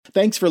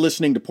Thanks for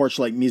listening to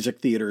Porchlight Music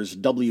Theater's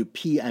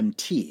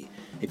WPMT.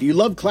 If you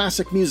love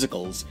classic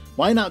musicals,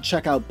 why not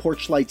check out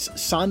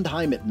Porchlight's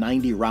Sondheim at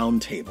 90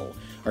 Roundtable,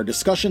 our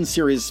discussion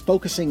series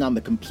focusing on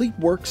the complete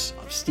works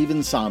of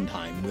Stephen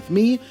Sondheim, with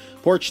me,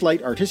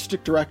 Porchlight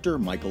Artistic Director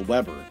Michael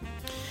Weber.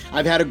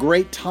 I've had a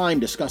great time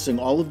discussing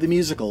all of the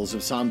musicals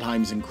of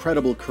Sondheim's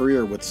incredible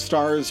career with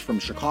stars from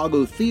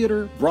Chicago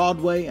theater,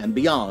 Broadway, and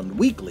beyond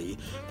weekly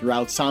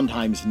throughout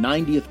Sondheim's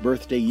 90th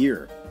birthday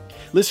year.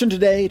 Listen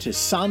today to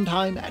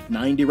Sondheim at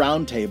 90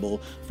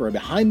 Roundtable for a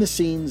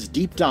behind-the-scenes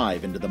deep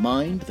dive into the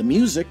mind, the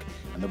music,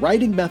 and the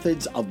writing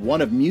methods of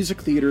one of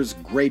music theater's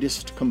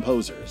greatest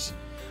composers.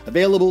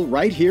 Available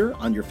right here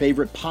on your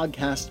favorite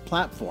podcast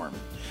platform.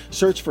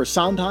 Search for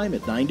Sondheim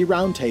at 90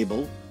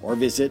 Roundtable or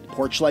visit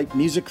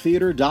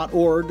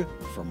porchlightmusictheater.org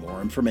for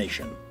more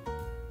information.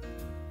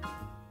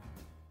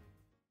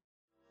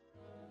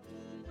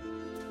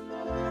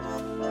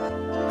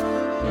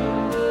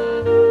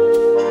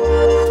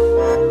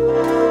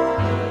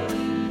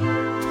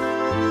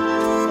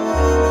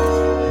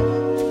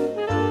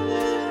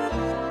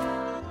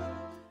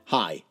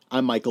 Hi,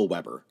 I'm Michael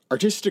Weber,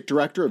 Artistic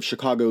Director of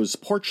Chicago's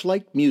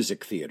Porchlight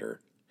Music Theater.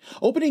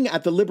 Opening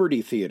at the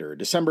Liberty Theater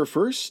December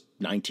 1st,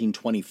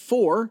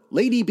 1924,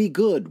 Lady Be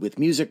Good with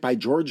music by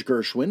George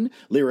Gershwin,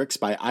 lyrics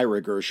by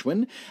Ira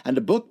Gershwin, and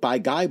a book by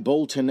Guy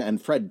Bolton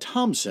and Fred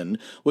Thompson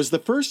was the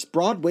first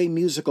Broadway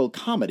musical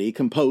comedy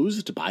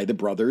composed by the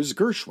brothers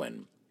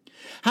Gershwin.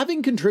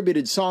 Having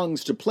contributed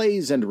songs to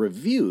plays and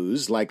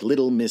revues like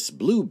Little Miss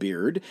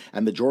Bluebeard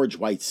and the George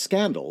White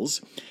Scandals,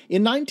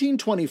 in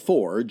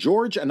 1924,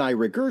 George and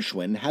Ira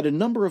Gershwin had a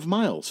number of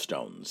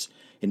milestones.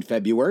 In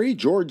February,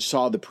 George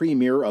saw the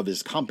premiere of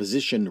his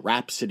composition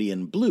Rhapsody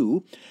in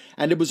Blue,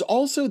 and it was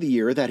also the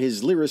year that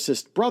his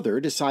lyricist brother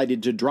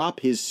decided to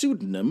drop his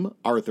pseudonym,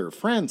 Arthur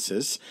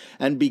Francis,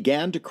 and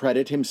began to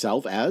credit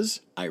himself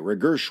as Ira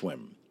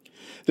Gershwin.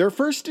 Their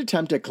first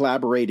attempt at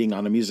collaborating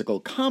on a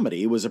musical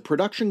comedy was a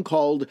production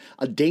called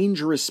A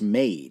Dangerous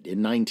Maid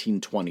in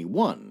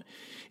 1921.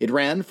 It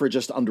ran for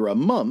just under a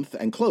month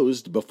and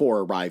closed before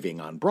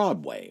arriving on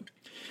Broadway.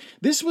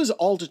 This was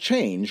all to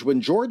change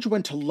when George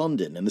went to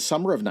London in the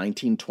summer of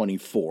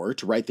 1924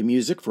 to write the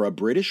music for a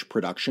British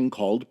production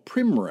called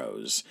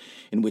Primrose,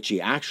 in which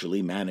he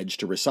actually managed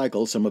to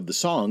recycle some of the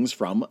songs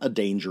from A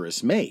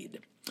Dangerous Maid.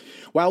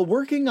 While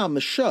working on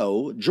the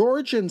show,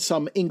 George and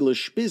some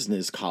English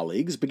business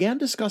colleagues began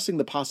discussing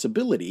the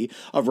possibility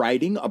of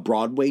writing a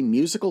Broadway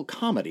musical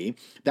comedy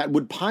that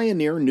would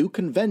pioneer new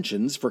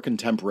conventions for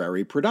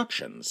contemporary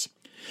productions.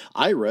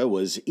 Ira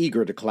was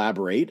eager to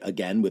collaborate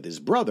again with his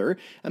brother,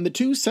 and the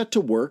two set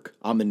to work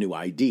on the new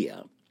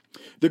idea.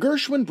 The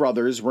Gershwin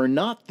brothers were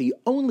not the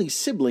only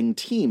sibling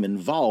team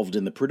involved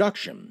in the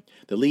production.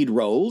 The lead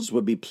roles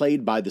would be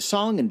played by the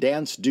song and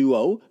dance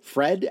duo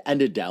Fred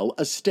and Adele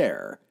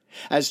Astaire.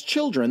 As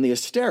children, the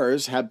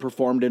Astaires had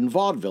performed in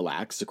vaudeville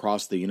acts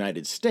across the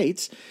United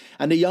States,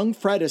 and a young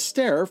Fred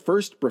Astaire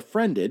first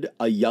befriended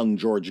a young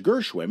George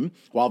Gershwin,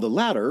 while the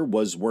latter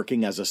was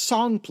working as a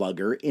song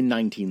plugger in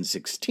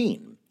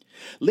 1916.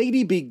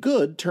 Lady Be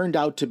Good turned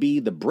out to be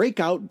the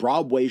breakout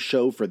Broadway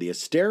show for the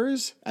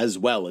Astaires as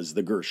well as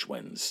the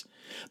Gershwins.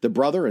 The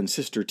brother and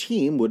sister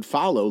team would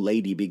follow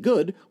Lady Be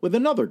Good with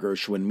another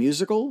Gershwin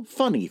musical,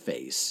 Funny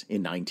Face,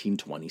 in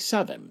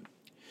 1927.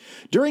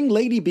 During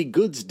Lady Be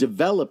Good's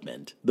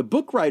development, the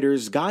book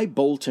writers Guy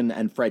Bolton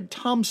and Fred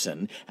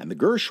Thompson and the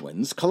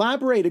Gershwins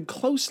collaborated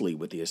closely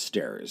with the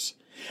Astaires.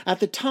 At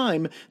the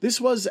time, this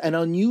was an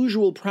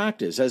unusual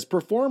practice as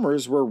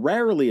performers were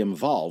rarely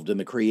involved in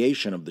the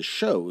creation of the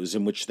shows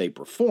in which they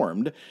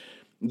performed,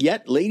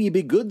 yet Lady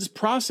Be Good's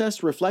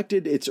process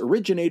reflected its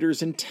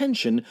originator's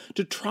intention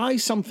to try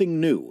something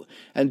new,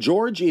 and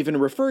George even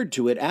referred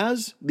to it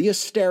as the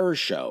Astaire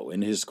Show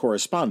in his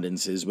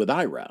correspondences with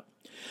Ira.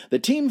 The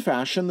team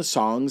fashioned the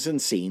songs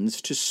and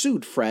scenes to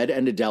suit Fred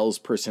and Adele's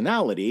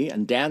personality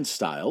and dance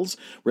styles,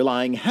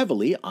 relying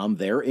heavily on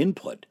their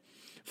input.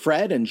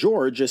 Fred and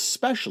George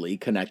especially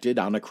connected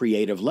on a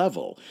creative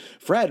level.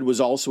 Fred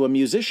was also a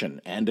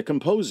musician and a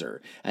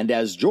composer, and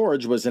as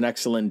George was an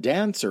excellent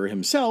dancer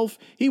himself,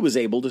 he was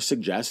able to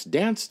suggest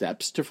dance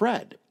steps to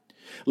Fred.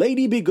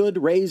 Lady Be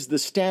Good raised the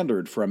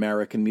standard for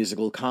American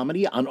musical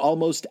comedy on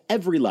almost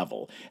every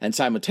level, and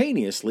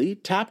simultaneously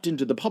tapped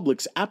into the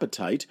public's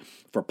appetite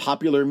for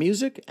popular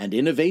music and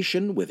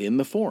innovation within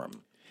the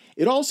form.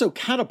 It also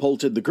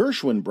catapulted the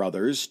Gershwin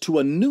brothers to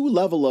a new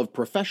level of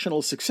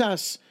professional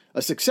success,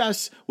 a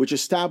success which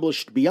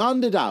established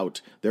beyond a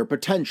doubt their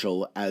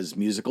potential as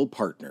musical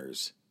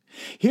partners.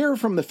 Here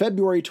from the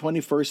February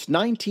 21st,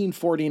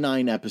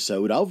 1949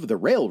 episode of The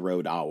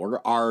Railroad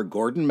Hour are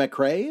Gordon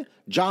MacRae,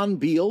 John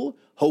Beal,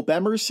 Hope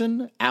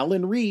Emerson,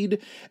 Alan Reed,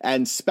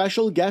 and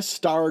special guest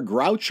star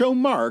Groucho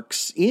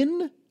Marx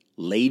in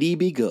Lady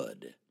Be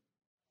Good.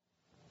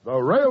 The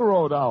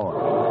Railroad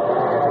Hour.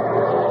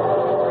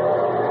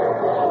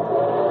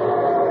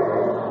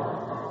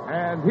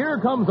 And here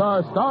comes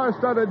our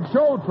star-studded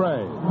show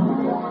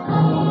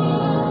train.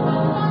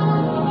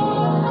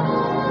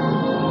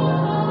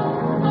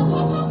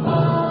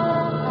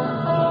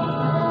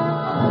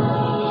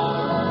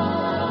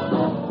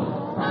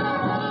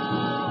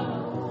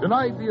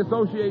 Tonight, the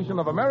Association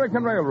of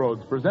American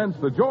Railroads presents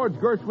the George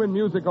Gershwin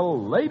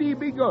musical Lady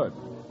Be Good,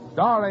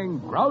 starring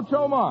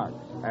Groucho Marx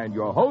and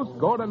your host,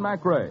 Gordon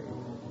MacRae.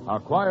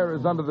 Our choir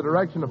is under the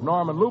direction of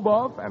Norman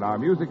Luboff, and our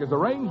music is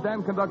arranged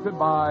and conducted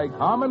by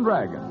Carmen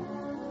Dragon.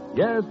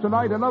 Yes,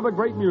 tonight another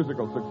great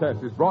musical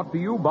success is brought to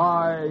you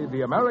by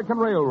the American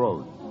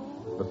Railroads.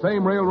 The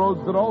same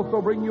railroads that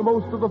also bring you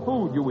most of the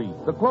food you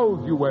eat, the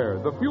clothes you wear,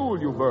 the fuel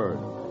you burn,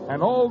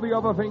 and all the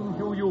other things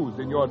you use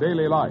in your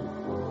daily life.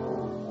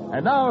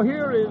 And now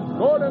here is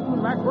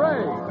Gordon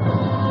MacRae.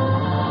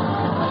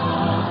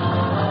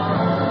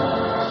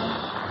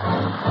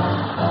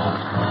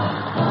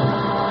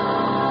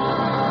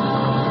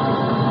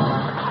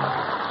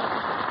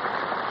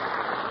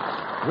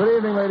 Good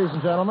evening, ladies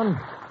and gentlemen.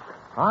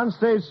 On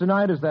stage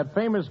tonight is that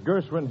famous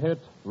Gershwin hit,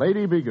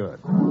 Lady Be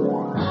Good.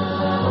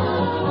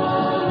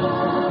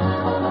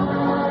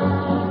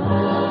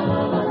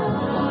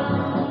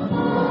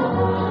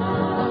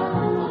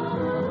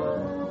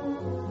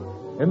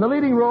 In the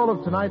leading role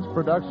of tonight's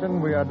production,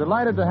 we are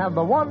delighted to have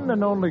the one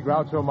and only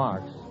Groucho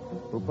Marx,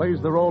 who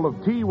plays the role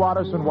of T.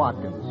 Watterson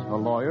Watkins, a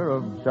lawyer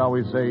of, shall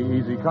we say,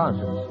 easy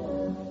conscience.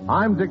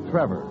 I'm Dick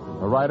Trevor,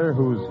 a writer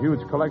whose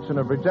huge collection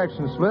of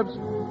rejection slips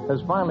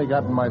has finally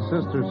gotten my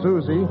sister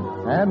Susie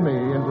and me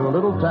into a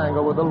little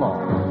tangle with the law.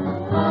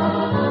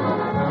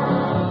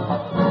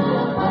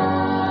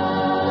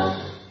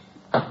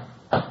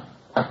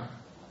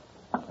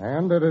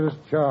 And it is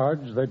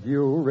charged that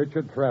you,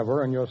 Richard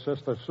Trevor, and your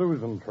sister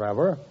Susan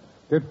Trevor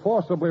did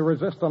forcibly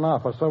resist an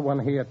officer when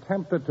he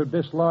attempted to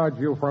dislodge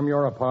you from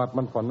your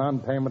apartment for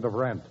non-payment of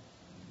rent.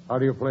 How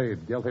do you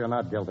plead, guilty or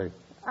not guilty?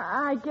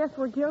 I guess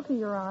we're guilty,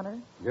 Your Honor.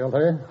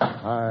 Guilty.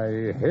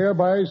 I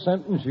hereby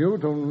sentence you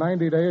to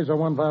 90 days or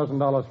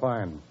 $1,000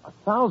 fine.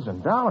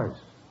 $1,000?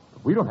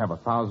 We don't have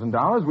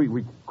 $1,000.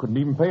 We couldn't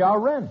even pay our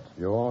rent.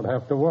 You won't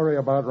have to worry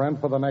about rent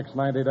for the next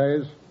 90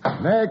 days.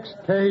 Next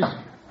case.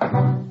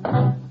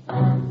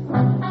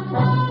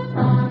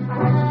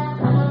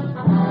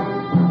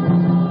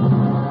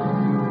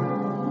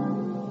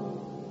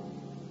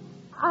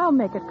 I'll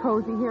make it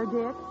cozy here,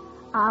 Dick.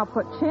 I'll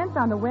put chintz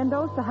on the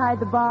windows to hide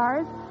the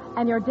bars,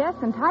 and your desk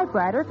and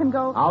typewriter can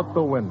go... Out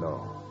the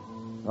window.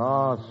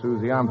 Oh,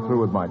 Susie, I'm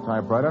through with my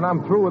typewriter, and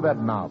I'm through with that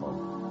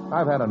novel.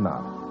 I've had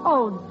enough.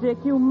 Oh,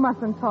 Dick, you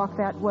mustn't talk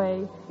that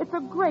way. It's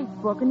a great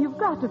book, and you've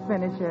got to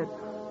finish it.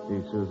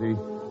 Gee, Susie,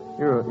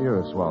 you're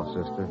a swell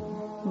sister.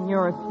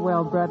 You're a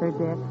swell brother,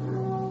 Dick.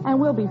 And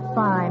we'll be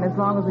fine as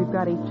long as we've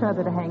got each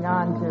other to hang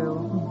on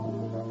to.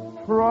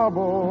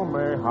 Trouble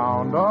may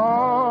hound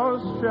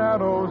us,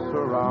 shadows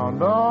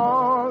surround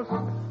us.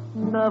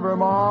 Never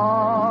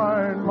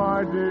mind,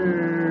 my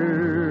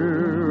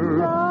dear.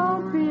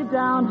 Don't be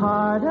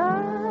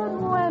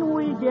downhearted when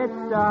we get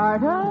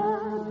started.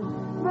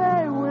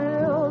 They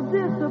will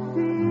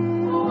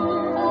disappear.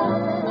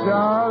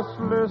 Just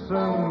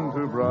listen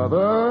to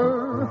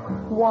brother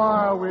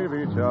while with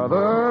each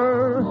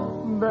other.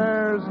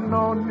 There's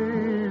no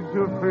need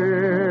to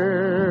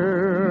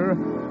fear.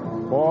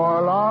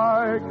 For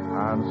like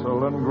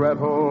Hansel and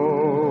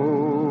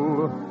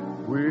Gretel,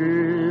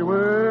 we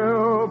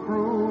will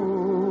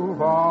prove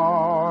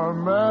our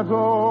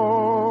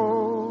mettle.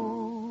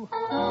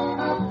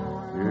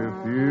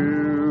 If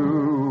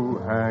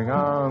you hang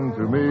on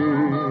to me,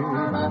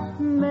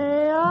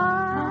 may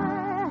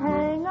I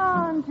hang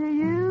on to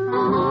you?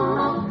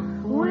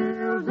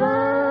 we'll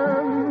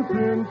dance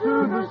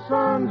into the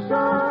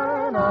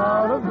sunshine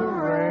out of the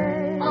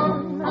rain.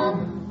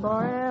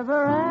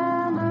 Forever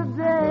and a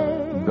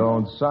day.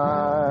 Don't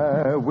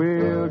sigh,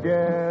 we'll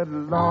get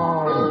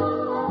along.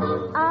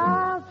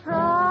 I'll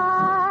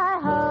try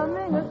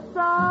humming a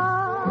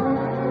song,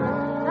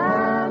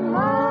 and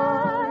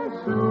my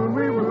Soon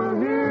we will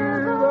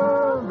hear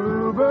the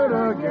bluebird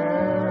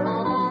again.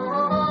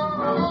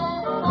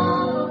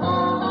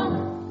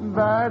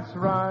 That's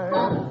right,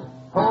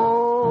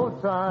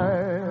 hold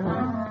tight,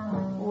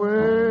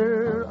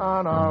 we're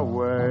on our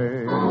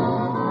way.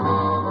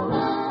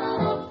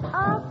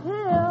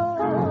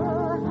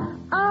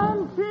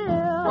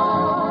 until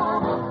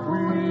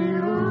We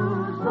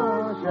lose the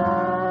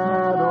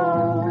shadow.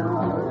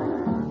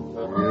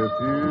 If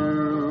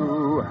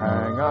you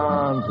hang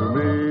on to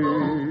me,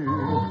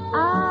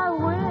 I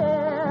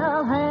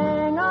will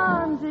hang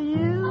on to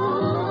you.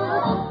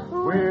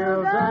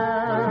 we'll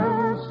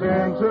dance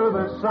into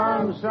the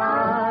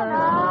sunshine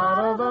out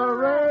of the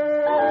rain.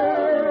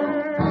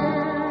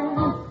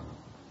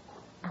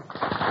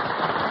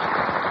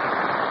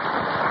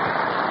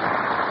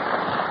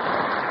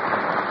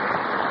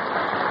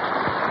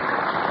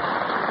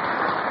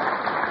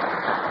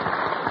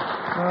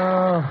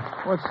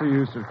 What's the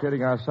use of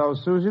kidding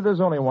ourselves, Susie?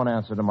 There's only one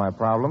answer to my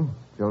problem.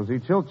 Josie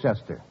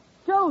Chilchester.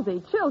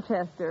 Josie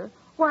Chilchester.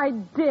 Why,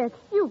 Dick,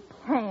 you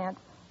can't.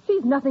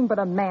 She's nothing but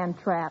a man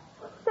trap.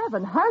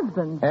 7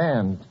 husbands.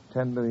 And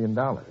 $10 million.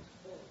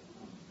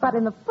 But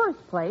in the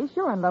first place,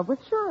 you're in love with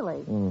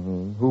Shirley.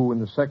 Mm-hmm. Who, in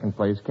the second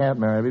place, can't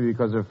marry me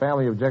because her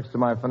family objects to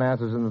my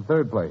finances in the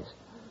third place.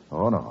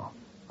 Oh, no.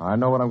 I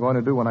know what I'm going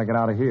to do when I get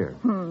out of here.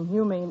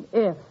 You mean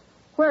if.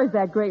 Where's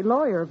that great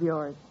lawyer of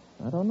yours?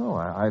 I don't know.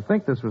 I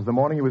think this was the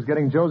morning he was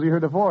getting Josie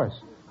her divorce.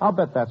 I'll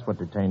bet that's what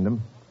detained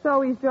him.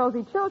 So he's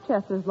Josie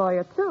Chilchester's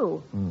lawyer,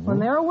 too. When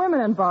there are women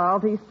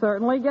involved, he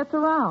certainly gets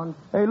around.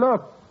 Hey,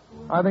 look.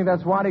 I think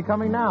that's Waddy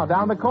coming now,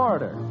 down the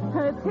corridor.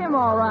 It's him,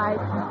 all right.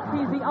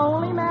 He's the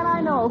only man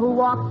I know who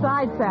walks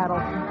side saddle.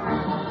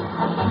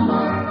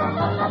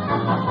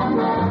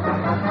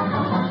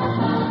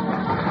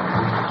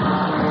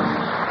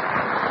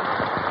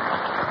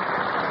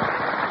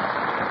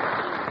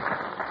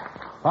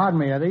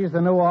 Pardon me, are these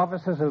the new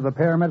offices of the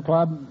Pyramid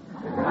Club?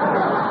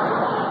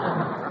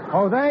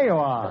 Oh, there you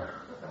are.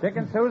 Dick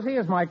and Susie,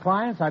 as my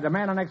clients, I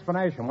demand an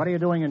explanation. What are you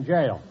doing in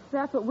jail?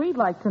 That's what we'd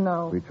like to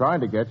know. We tried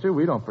to get you.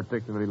 We don't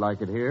particularly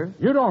like it here.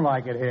 You don't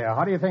like it here.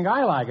 How do you think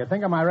I like it?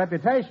 Think of my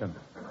reputation.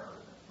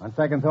 On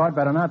second thought,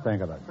 better not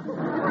think of it.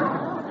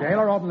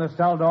 Jailer, open the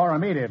cell door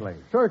immediately.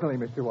 Certainly,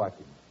 Mr.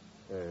 Watkins.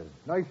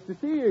 Nice to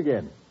see you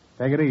again.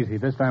 Take it easy.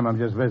 This time I'm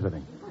just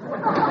visiting.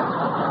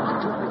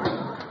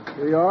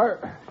 Here you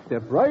are.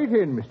 Step right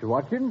in, Mr.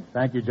 Watkins.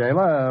 Thank you,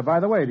 Jailer. By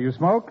the way, do you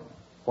smoke?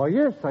 Why,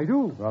 yes, I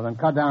do. Well, then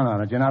cut down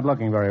on it. You're not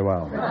looking very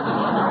well.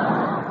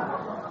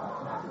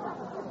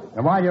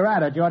 And while you're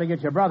at it, you ought to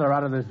get your brother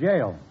out of this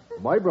jail.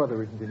 My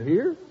brother isn't in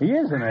here. He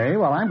isn't, eh?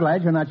 Well, I'm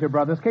glad you're not your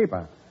brother's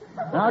keeper.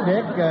 Now,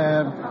 Dick,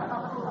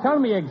 tell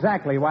me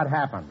exactly what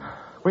happened.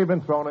 We've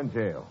been thrown in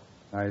jail.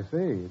 I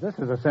see. This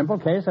is a simple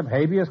case of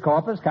habeas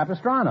corpus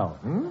capistrano.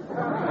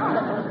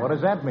 What does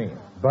that mean?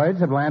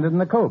 Birds have landed in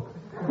the coop.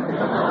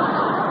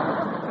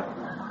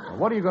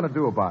 What are you going to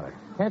do about it?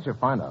 Can't you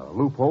find a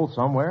loophole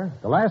somewhere?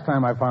 The last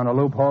time I found a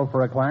loophole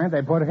for a client,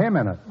 they put him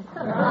in it.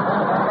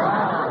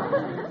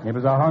 It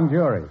was a hung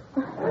jury.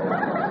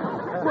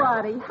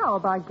 Waddy, how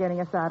about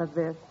getting us out of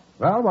this?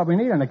 Well, what we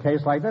need in a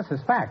case like this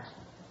is facts.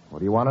 What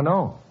do you want to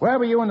know? Where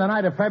were you on the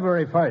night of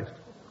February 1st?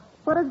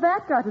 What has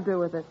that got to do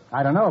with it?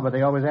 I don't know, but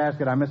they always ask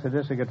it. I'm Mr.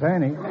 District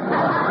Attorney.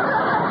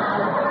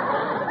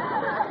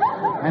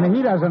 And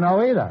he doesn't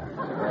know either.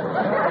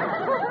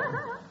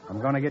 I'm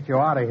going to get you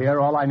out of here.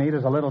 All I need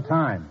is a little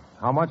time.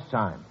 How much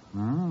time?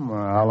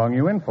 How long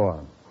you in for?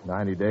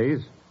 90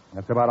 days.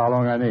 That's about how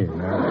long I need.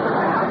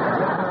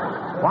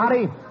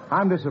 Waddy,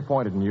 I'm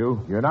disappointed in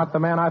you. You're not the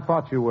man I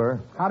thought you were.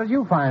 How did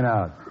you find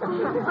out?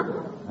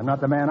 I'm not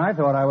the man I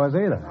thought I was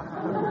either.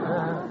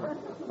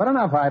 But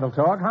enough idle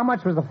talk. How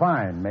much was the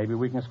fine? Maybe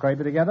we can scrape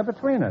it together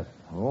between us.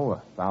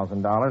 Oh,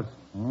 $1,000.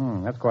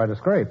 That's quite a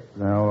scrape.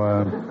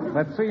 Now,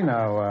 let's see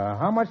now.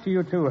 How much do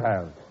you two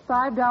have?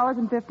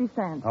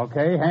 $5.50.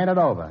 Okay, hand it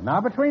over. Now,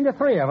 between the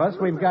three of us,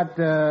 we've got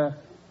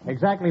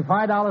exactly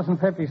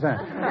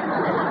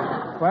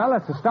 $5.50. Well,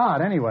 it's a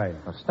start anyway.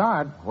 A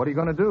start? What are you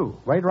going to do?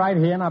 Wait right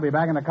here, and I'll be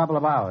back in a couple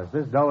of hours.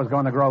 This dough is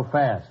going to grow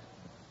fast.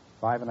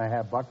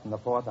 $5.50 from the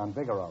fourth on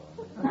Figaro.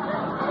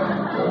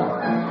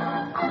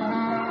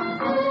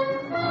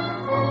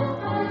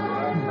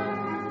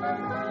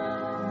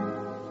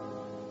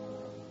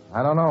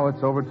 I don't know.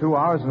 It's over 2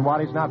 hours, and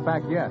Waddy's not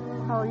back yet.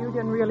 Oh, you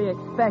didn't really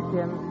expect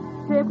him.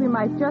 Dick, we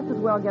might just as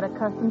well get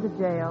accustomed to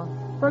jail.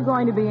 We're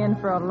going to be in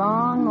for a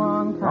long,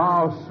 long time.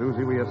 Oh,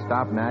 Susie, will you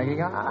stop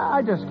nagging?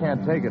 I just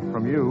can't take it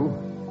from you.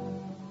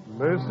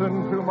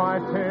 Listen to my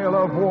tale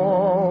of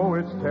woe.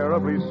 It's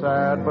terribly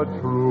sad but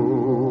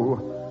true.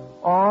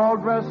 All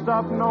dressed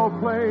up, no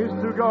place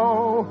to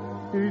go.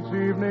 Each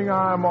evening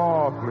I'm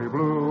awfully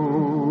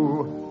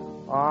blue.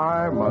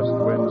 I must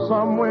win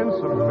some,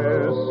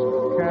 miss.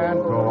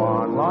 Can't go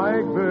on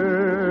like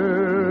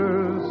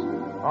this.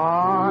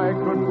 I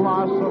could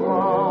blossom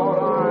out,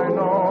 I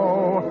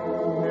know,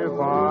 if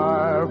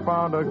I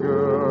found a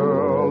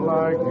girl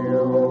like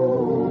you.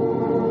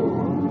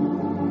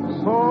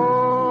 So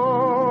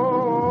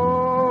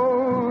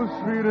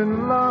sweet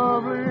and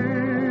lovely,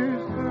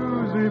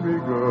 Susie, be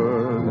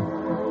good.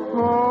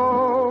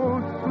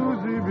 Oh,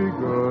 Susie, be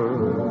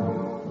good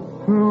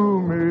to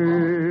me.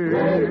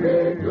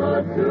 Be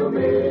good to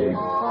me.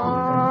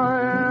 I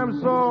am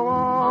so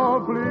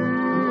awfully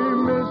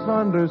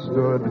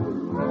misunderstood.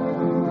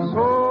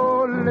 So,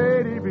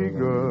 lady, be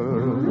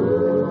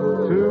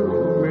good to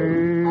me.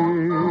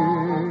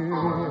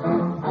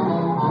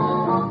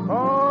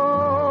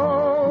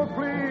 Oh,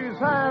 please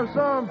have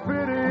some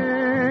pity.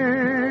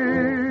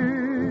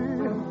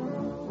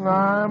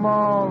 I'm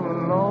all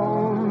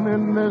alone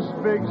in this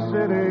big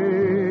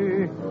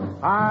city.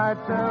 I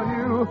tell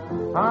you,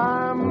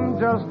 I'm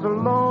just a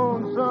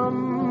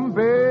lonesome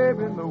babe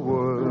in the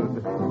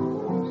wood.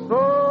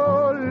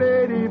 So,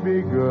 lady,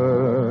 be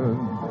good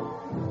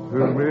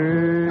to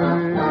me.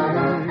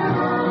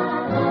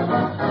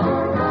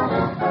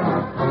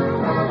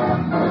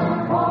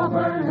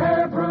 Auburn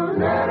hair,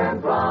 brunette,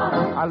 and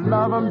blonde. I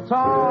love 'em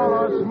tall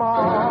or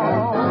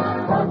small.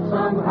 But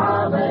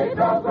somehow they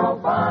don't go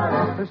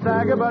far. They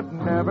stagger but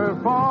never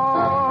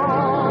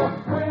fall.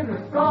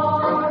 Winter's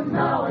gone,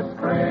 now it's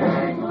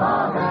spring.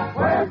 Love,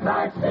 where's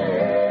night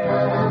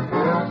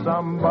still? If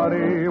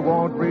somebody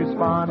won't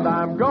respond,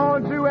 I'm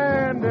going to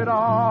end it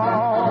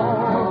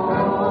all.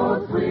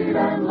 Oh, sweet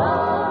and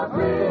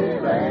lovely,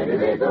 lady,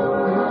 be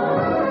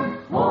good.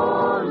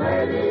 Oh,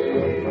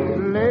 lady.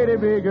 lady,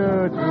 be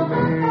good to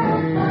me.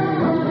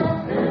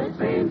 It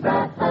seems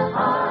that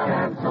I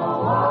am so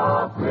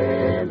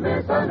awfully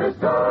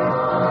misunderstood.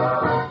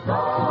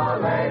 So,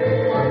 lady,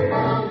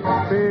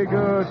 Be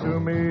good to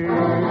me.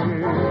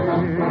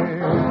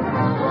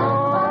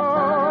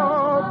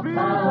 Oh, please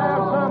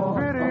have some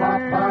pity.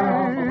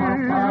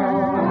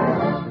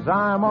 'Cause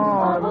I'm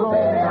all alone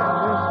in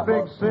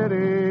this big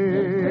city.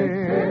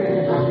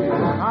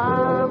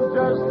 I'm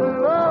just a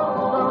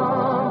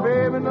lonesome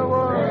babe in the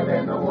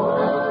woods.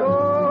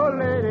 Oh,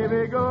 lady,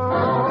 be good.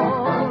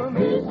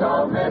 he's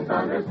so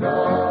misunderstood.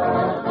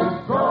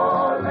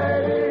 So,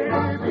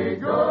 lady, be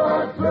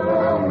good to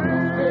me.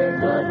 Be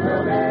good to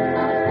me.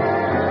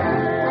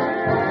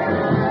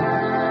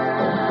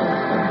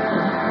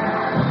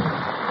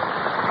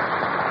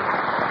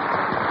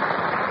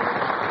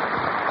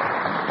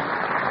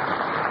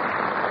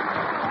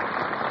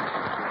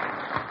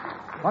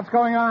 What's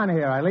going on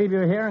here? I leave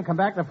you here and come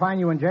back to find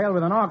you in jail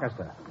with an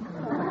orchestra.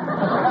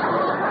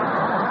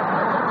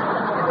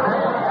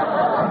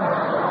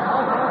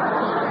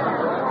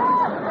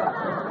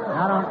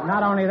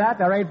 Not only that,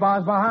 they're 8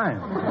 bars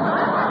behind.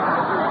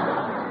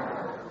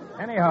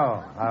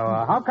 Anyhow,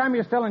 how come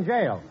you're still in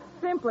jail?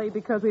 Simply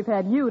because we've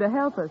had you to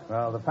help us.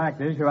 Well, the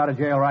fact is you're out of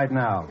jail right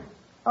now.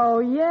 Oh,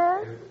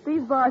 yes?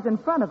 These bars in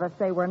front of us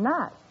say we're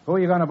not. Who are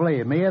you going to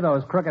believe, me or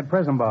those crooked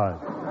prison bars?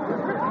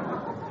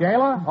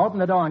 Jailer, open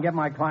the door and get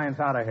my clients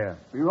out of here.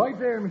 Be right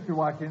there, Mr.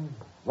 Watkins.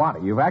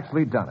 Waddy, you've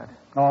actually done it.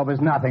 Oh,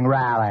 there's nothing,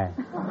 Raleigh.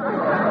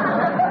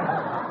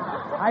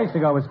 I used to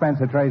go with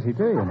Spencer Tracy,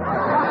 too, you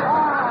know.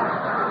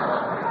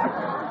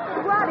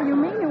 What do you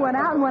mean you went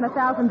out and won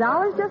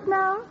 $1,000 just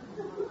now?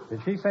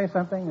 Did she say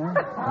something? Huh?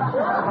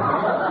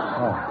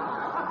 Oh.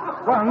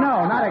 Well,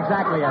 no, not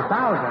exactly 1,000.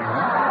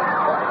 Huh?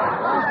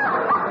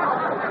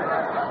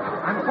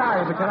 I'm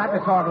sorry, but you'll have to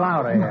talk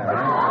louder here.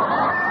 Huh?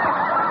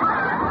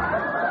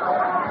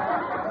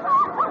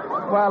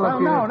 Well,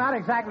 no, not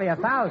exactly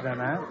 1,000,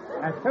 huh?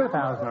 That's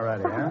 2,000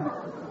 already, huh?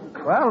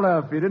 Well,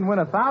 if you didn't win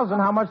 1,000,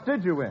 how much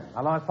did you win?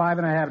 I lost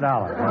 $5.50.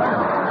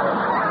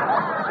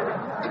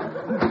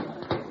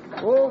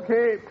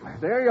 Okay,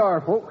 there you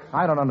are, folks.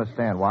 I don't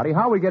understand, Waddy.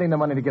 How are we getting the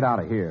money to get out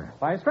of here?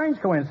 By a strange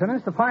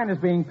coincidence, the fine is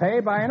being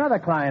paid by another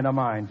client of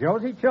mine,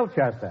 Josie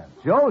Chilchester.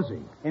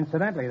 Josie?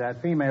 Incidentally,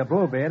 that female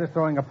Bluebeard is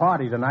throwing a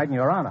party tonight in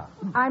your honor.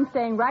 I'm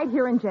staying right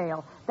here in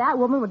jail. That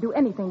woman would do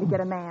anything to get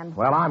a man.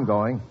 Well, I'm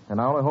going,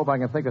 and I only hope I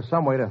can think of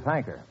some way to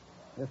thank her.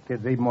 This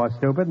kid's even more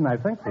stupid than I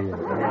think he is.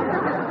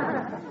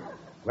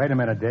 Wait a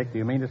minute, Dick. Do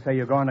you mean to say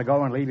you're going to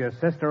go and leave your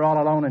sister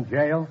all alone in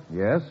jail?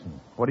 Yes?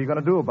 What are you going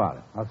to do about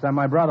it? I'll send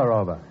my brother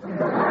over.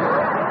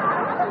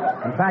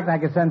 In fact, I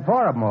could send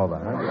 4 of them over.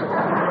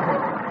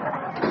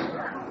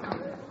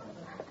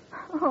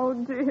 Oh,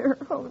 dear.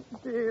 Oh,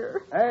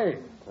 dear. Hey,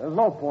 there's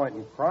no point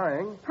in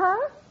crying. Huh?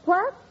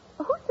 What?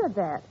 Who said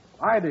that?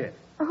 I did.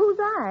 Who's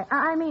I?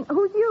 I mean,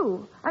 who's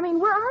you? I mean,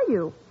 where are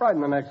you? Right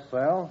in the next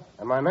cell.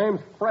 And my name's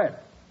Fred.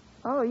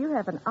 Oh, you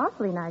have an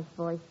awfully nice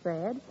voice,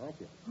 Fred. Thank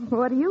you.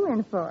 What are you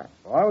in for?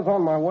 Well, I was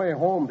on my way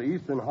home to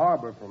Eastern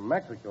Harbor from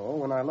Mexico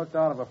when I looked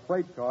out of a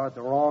freight car at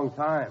the wrong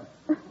time.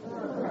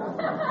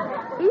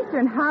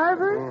 Eastern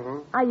Harbor?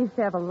 Mm-hmm. I used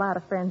to have a lot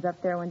of friends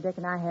up there when Dick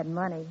and I had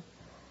money.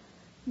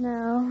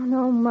 No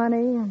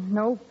money and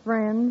no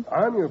friends.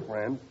 I'm your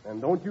friend,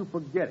 and don't you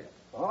forget it.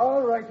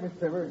 All right, Miss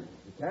Trevor.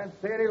 You can't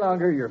stay any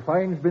longer. Your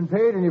fine's been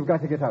paid, and you've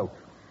got to get out.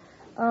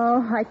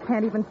 Oh, I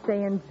can't even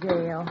stay in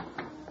jail.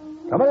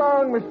 Come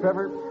along, Miss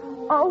Trevor.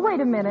 Oh,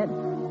 wait a minute.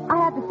 I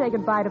have to say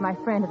goodbye to my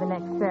friend in the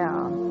next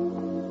cell.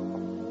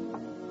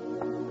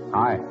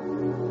 Hi.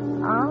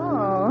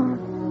 Oh,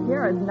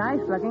 you're as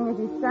nice looking as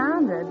you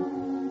sounded.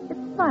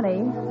 It's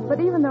funny, but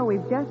even though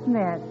we've just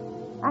met,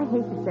 I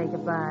hate to say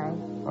goodbye.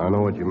 I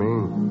know what you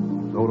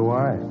mean. So do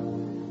I.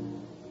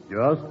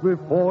 Just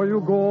before you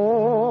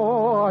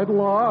go, I'd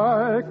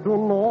like to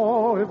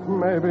know if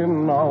maybe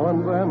now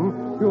and then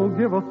you'll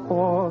give a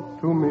thought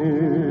to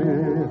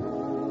me.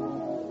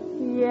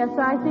 Yes,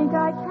 I think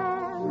I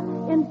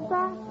can. In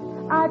fact,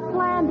 I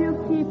plan to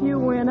keep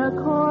you in a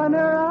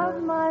corner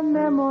of my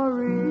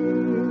memory.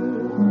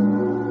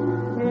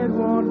 It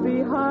won't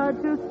be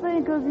hard to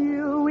think of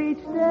you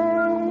each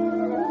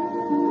day.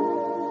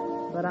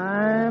 But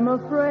I'm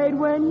afraid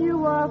when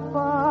you are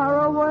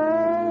far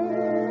away,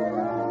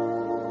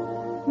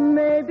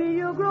 maybe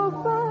you'll grow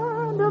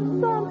fond of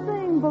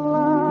something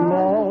blind.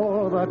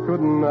 No, that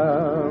could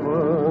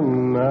never,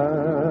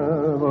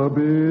 never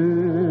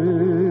be.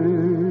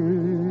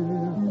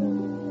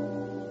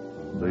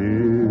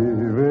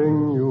 Leaving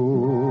you,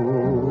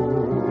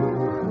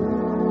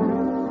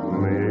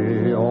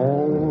 me,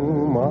 oh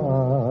my,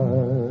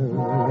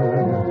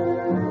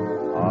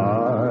 I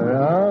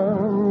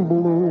am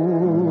blue.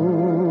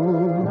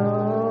 So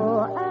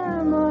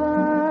am I.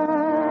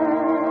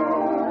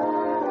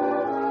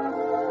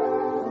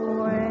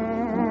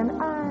 When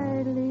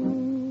I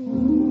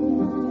leave,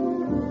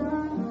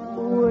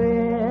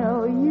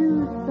 will you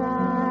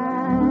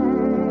sigh?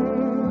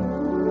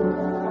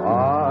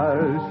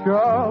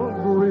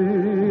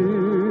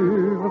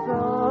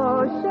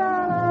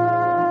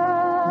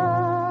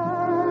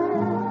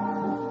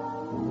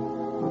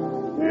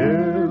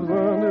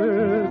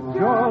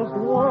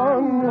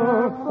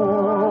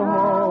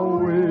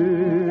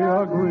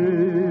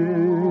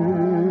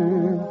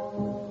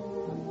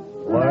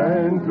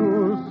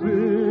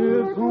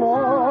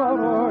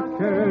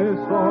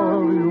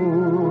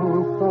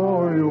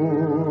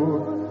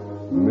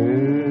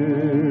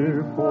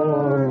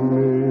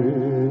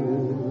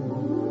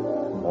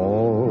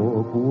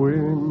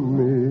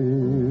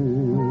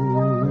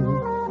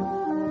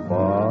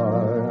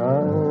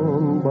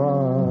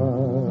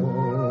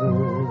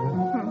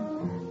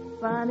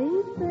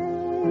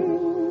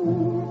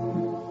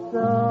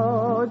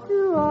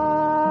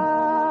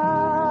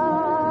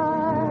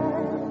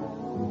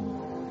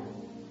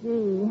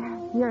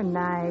 you're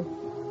nice.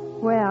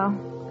 Well,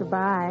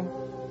 goodbye.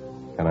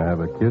 Can I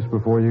have a kiss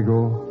before you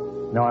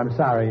go? No, I'm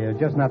sorry. You're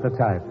just not the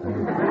type.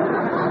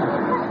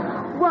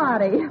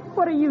 Waddy,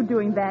 what are you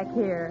doing back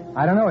here?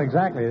 I don't know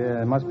exactly.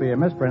 There must be a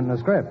misprint in the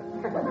script.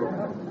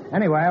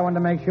 Anyway, I wanted to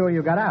make sure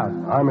you got out.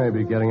 I may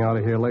be getting out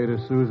of here later,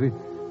 Susie.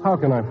 How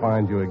can I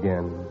find you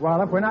again?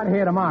 Well, if we're not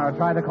here tomorrow,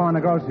 try the corner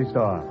grocery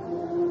store.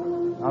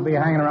 I'll be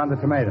hanging around the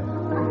tomatoes.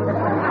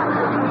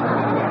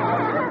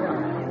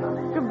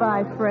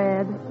 Goodbye,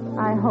 Fred.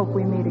 I hope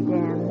we meet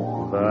again.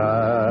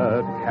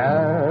 That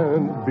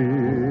can't be.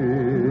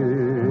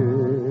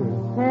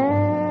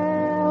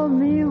 Tell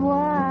me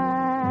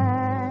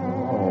why.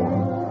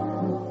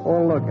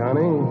 Oh, look,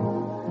 honey.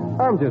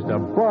 I'm just a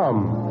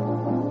bum.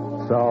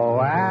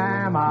 So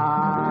am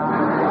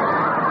I.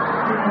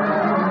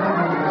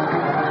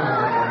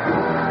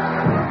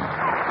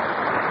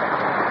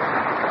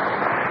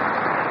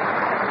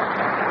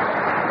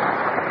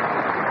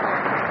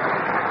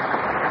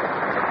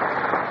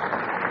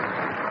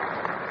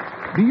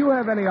 Do you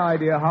have any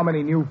idea how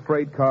many new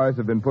freight cars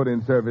have been put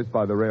in service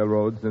by the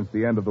railroads since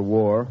the end of the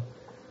war?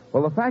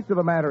 Well, the fact of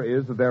the matter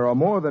is that there are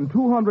more than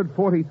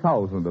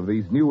 240,000 of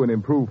these new and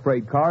improved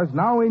freight cars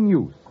now in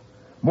use.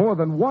 More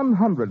than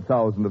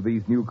 100,000 of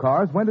these new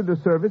cars went into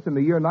service in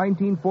the year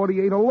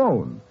 1948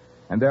 alone,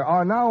 and there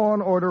are now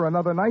on order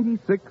another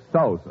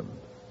 96,000.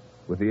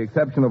 With the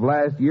exception of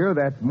last year,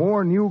 that's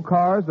more new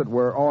cars that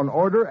were on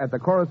order at the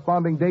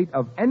corresponding date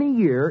of any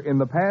year in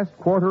the past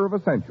quarter of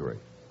a century.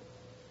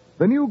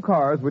 The new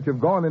cars which have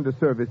gone into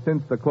service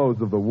since the close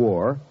of the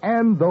war,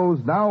 and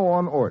those now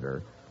on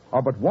order,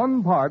 are but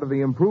one part of the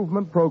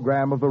improvement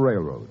program of the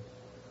railroads.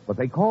 But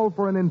they call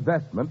for an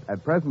investment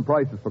at present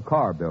prices for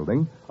car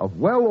building of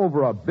well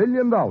over $1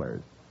 billion.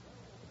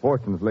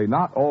 Fortunately,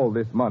 not all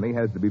this money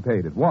has to be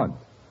paid at once.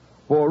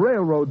 For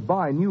railroads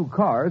buy new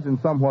cars in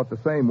somewhat the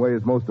same way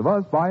as most of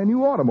us buy a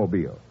new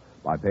automobile,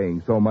 by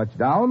paying so much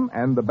down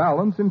and the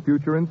balance in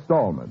future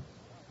installments.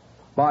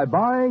 By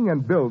buying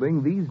and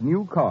building these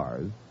new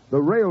cars,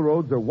 the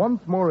railroads are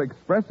once more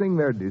expressing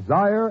their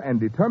desire and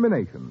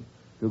determination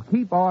to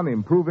keep on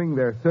improving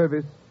their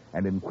service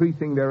and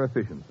increasing their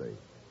efficiency.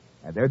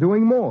 And they're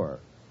doing more.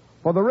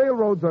 For the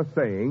railroads are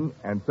saying,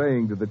 and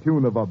saying to the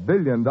tune of $1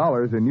 billion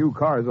in new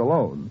cars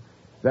alone,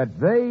 that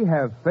they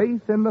have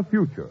faith in the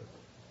future.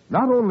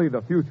 Not only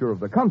the future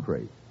of the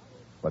country,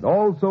 but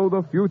also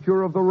the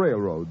future of the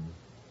railroads,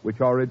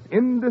 which are its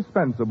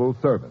indispensable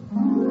servants.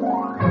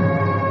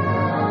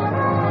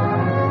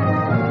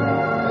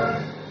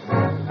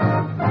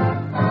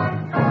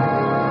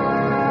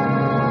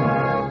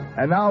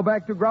 And now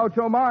back to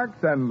Groucho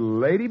Marx and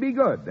Lady Be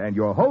Good and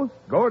your host,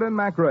 Gordon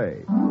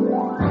MacRae.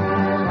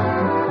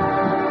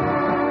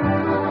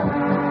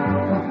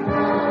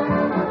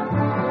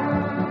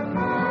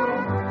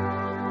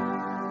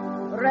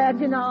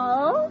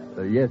 Reginald?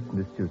 Yes,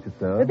 Miss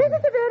Chichester. This is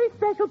a very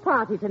special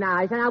party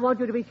tonight, and I want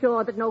you to be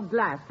sure that no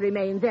glass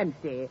remains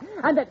empty.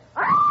 And that...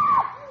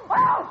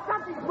 Oh,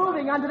 something's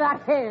moving under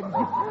that hedge.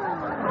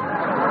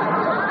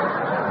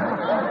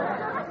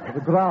 The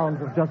grounds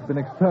have just been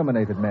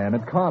exterminated, ma'am.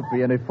 It can't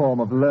be any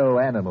form of low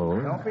animal.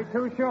 Don't be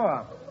too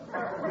sure.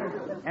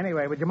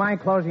 Anyway, would you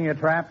mind closing your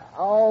trap?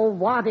 Oh,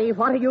 Waddy,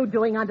 what are you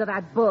doing under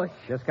that bush?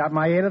 Just got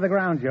my ear to the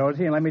ground,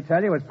 Josie, and let me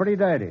tell you, it's pretty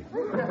dirty.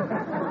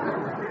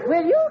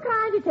 Will you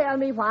kindly tell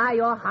me why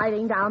you're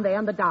hiding down there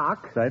in the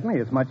dark? Certainly,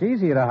 it's much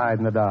easier to hide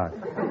in the dark.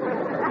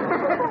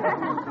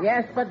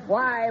 Yes, but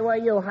why were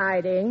you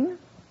hiding?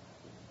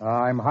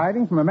 I'm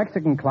hiding from a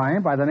Mexican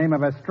client by the name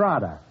of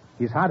Estrada.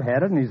 He's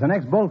hot-headed, and he's an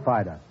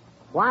ex-bullfighter.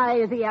 Why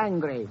is he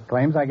angry?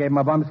 Claims I gave him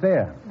a bum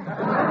steer.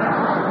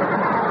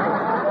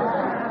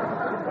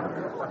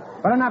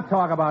 But enough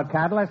talk about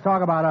cattle. Let's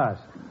talk about us.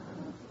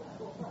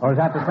 Or is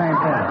that the same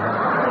thing?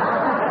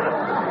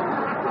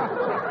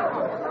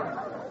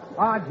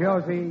 Ah,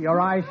 Josie, your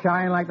eyes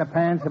shine like the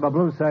pants of a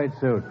blue serge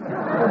suit.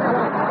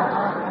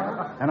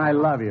 And I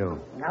love you.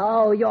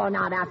 No, you're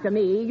not after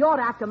me. You're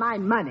after my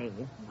money.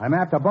 I'm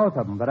after both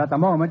of them, but at the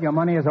moment, your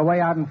money is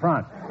away out in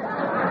front.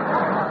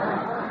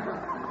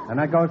 And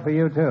that goes for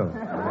you, too.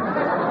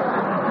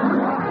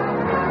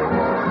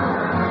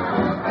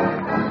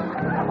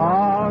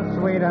 Oh,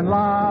 sweet and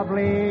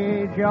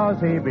lovely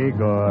Josie, be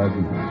good.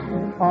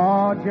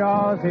 Oh,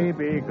 Josie,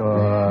 be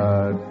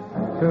good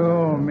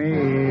to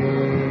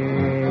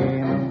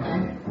me.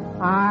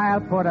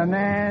 I'll put an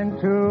end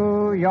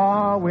to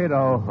your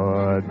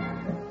widowhood.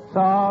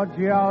 So,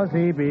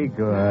 Josie, be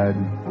good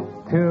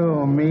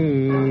to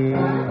me.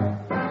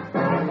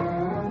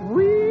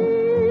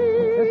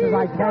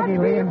 Like Peggy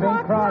Lee and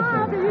Bing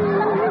Crosby.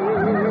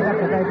 Except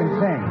that they can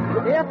sing.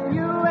 If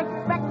you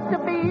expect to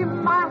be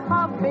my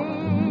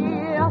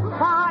hubby,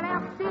 what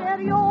else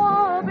did you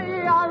will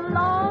be a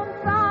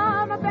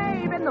lonesome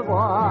babe in the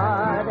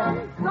wood?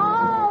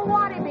 So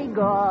would it be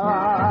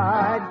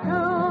good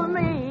to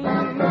me?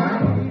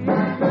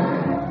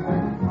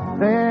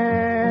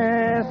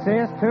 This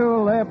is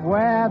tulip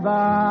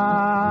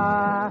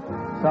weather,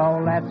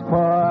 so let's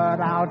put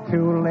our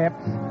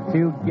tulips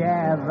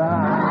together.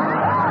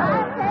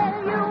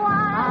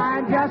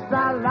 Just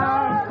a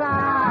love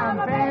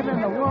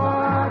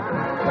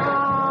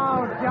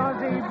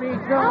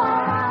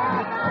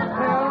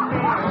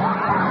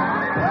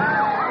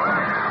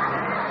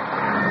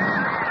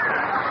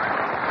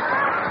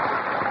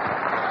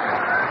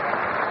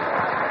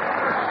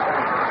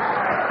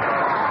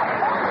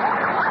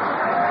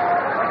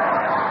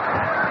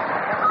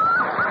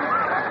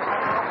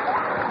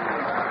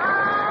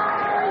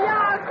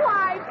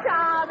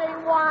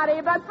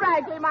But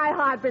frankly, my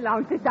heart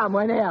belongs to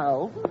someone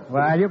else.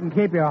 Well, you can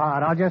keep your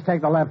heart. I'll just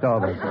take the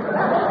leftovers.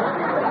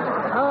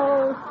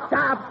 Oh,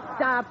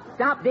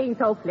 stop being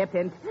so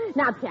flippant.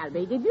 Now tell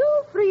me, did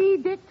you free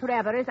Dick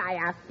Trevor as I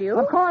asked you?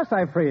 Of course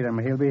I freed him.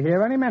 He'll be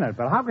here any minute.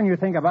 But how can you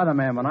think of other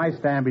men when I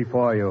stand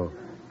before you?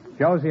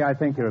 Josie, I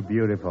think you're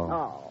beautiful.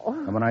 Oh.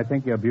 And when I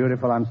think you're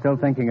beautiful, I'm still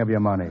thinking of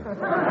your money.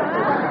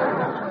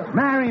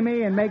 Marry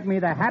me and make me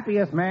the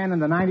happiest man in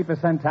the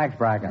 90% tax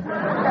bracket.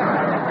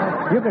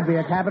 You could be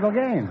a capital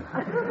gain.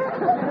 I'm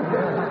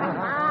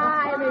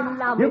in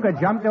love You with could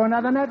jump to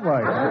another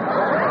network.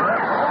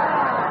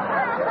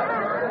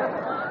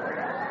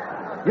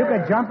 You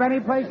could jump any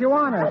place you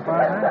want, as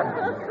far as that.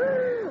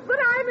 But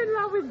I'm in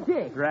love with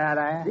Dick.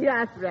 Rather.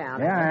 Yes,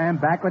 rather. Yeah, I am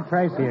back with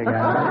Tracy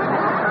again.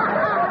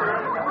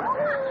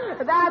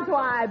 That's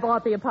why I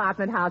bought the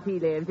apartment house he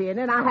lives in,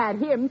 and I had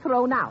him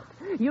thrown out.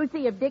 You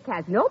see, if Dick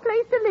has no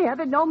place to live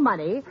and no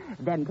money,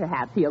 then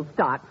perhaps he'll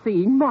start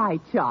seeing my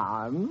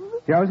charms.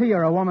 Josie,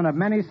 you're a woman of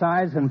many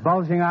sizes and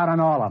bulging out on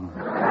all of them.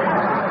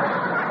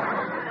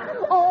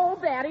 Oh,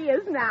 there he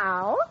is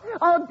now.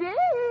 Oh, Dick.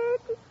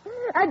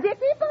 A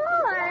Dickie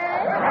boy.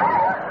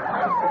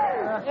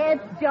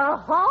 It's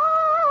Jehorzy.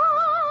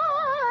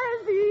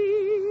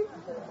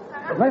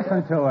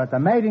 Listen to it, the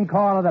mating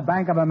call of the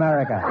Bank of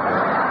America.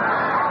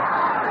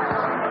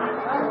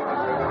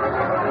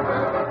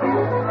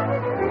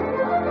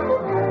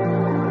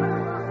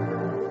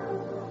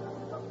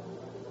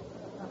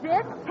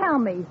 Tell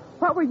me,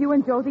 what were you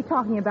and Josie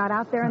talking about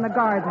out there in the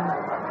garden?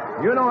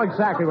 You know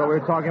exactly what we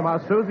were talking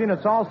about, Susie, and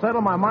it's all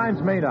settled. My mind's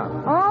made up.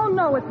 Oh,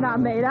 no, it's not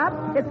made up.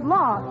 It's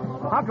lost.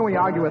 How can we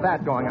argue with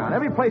that going on?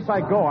 Every place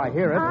I go, I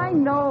hear it. I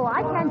know.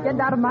 I can't get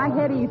it out of my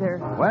head either.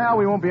 Well,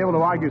 we won't be able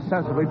to argue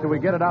sensibly till we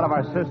get it out of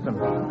our system.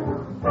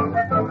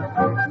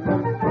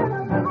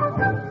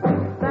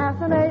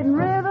 Fascinating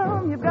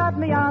rhythm, you've got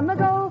me on the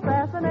go.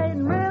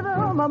 Fascinating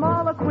rhythm, I'm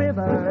all a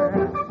quiver.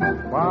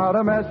 What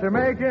a mess you're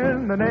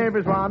making. The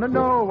neighbors want to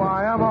know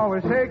why I'm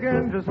always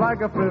shaking just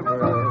like a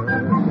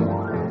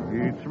flipper.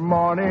 Each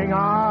morning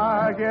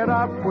I get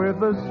up with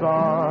the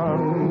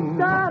sun.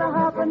 Start a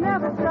hopping,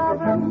 never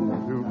stopping.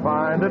 To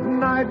find at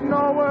night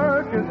no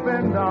work has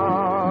been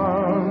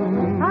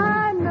done.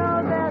 I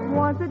know that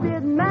once it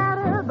didn't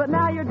matter, but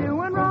now you're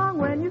doing wrong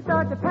when you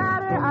start to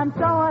patter. I'm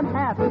so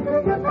unhappy.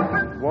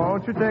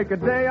 Won't you take a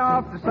day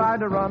off,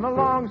 decide to run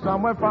along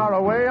somewhere far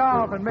away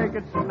off and make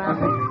it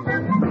snappy?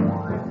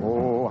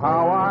 Oh,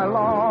 how I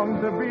long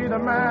to be the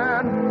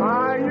man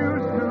I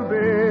used to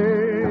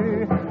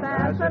be.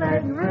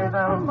 Fascinating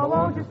rhythm, oh,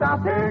 won't you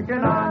stop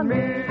picking on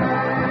me?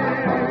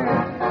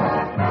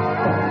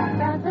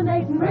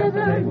 Fascinating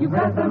rhythm, you've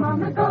got them on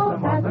the go.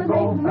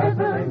 Fascinating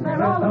rhythm,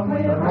 they're all a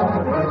quiver.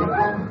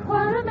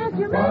 What a mess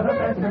you're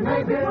making, the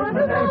neighbors want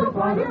to know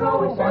why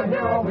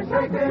you're always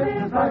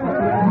shaking.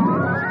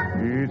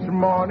 Each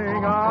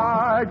morning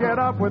I get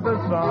up with the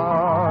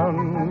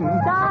sun.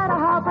 Start a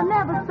hopping,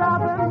 never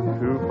stopping.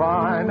 To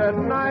find at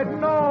night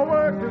no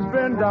work has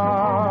been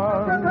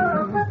done.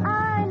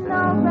 I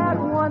know that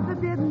once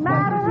it didn't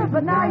matter,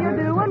 but now you're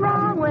doing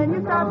wrong when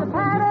you start to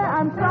patter.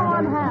 I'm so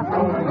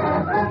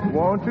unhappy.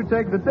 Won't you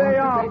take the day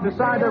off,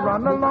 decide to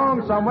run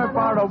along somewhere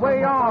far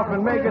away off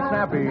and make it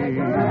snappy?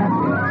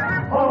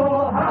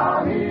 Oh,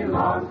 how he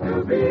longs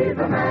to be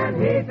the man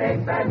he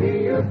thinks that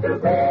he used to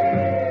be.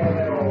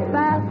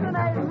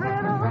 Fascinating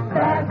rhythm.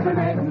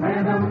 Fascinating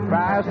rhythm.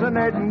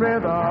 Fascinating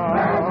rhythm.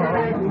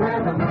 Fascinating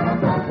rhythm.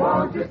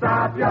 Won't you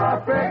stop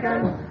your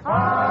picking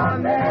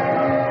on me?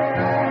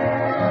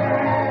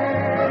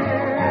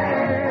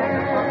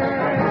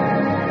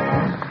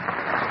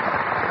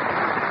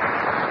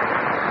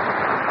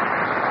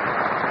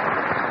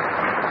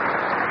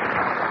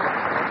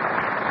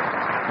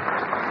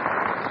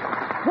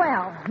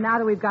 Well, now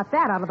that we've got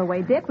that out of the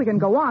way, Dick, we can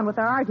go on with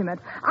our argument.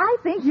 I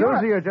think you're...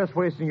 Susie, you're just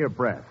wasting your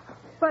breath.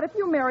 But if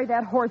you marry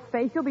that horse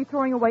face, you'll be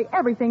throwing away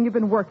everything you've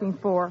been working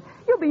for.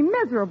 You'll be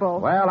miserable.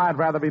 Well, I'd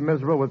rather be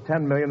miserable with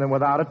 $10 million than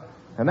without it,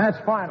 and that's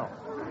final.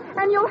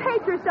 And you'll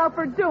hate yourself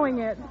for doing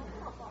it.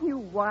 You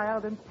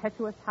wild,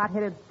 impetuous,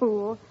 hot-headed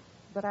fool.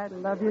 But I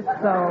love you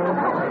so.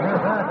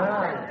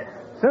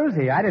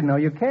 Susie, I didn't know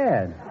you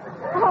cared.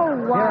 Oh,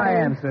 why? Here I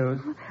am,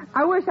 Suze.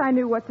 I wish I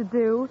knew what to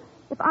do.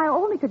 If I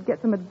only could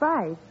get some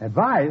advice.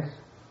 Advice?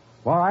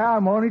 Why,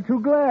 I'm only too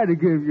glad to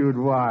give you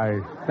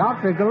advice.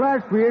 Dr.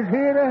 Gillespie is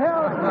here to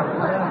help.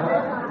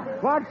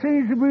 What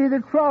seems to be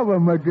the trouble,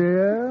 my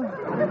dear?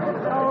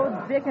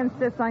 Oh, Dick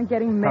insists on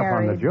getting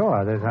married. Up on the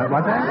jaw.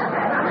 What's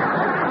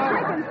that?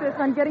 Dick insists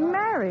on getting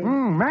married.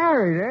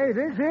 Married, eh?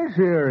 This is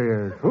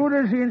serious. Who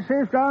does he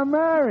insist on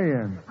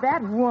marrying?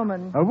 That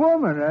woman. A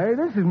woman, eh?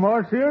 This is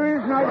more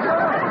serious than I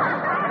thought.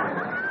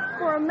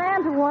 For a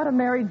man to want to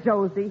marry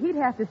Josie, he'd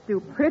have to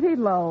stoop pretty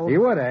low. He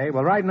would, eh?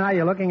 Well, right now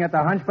you're looking at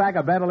the hunchback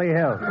of Beverly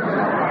Hills.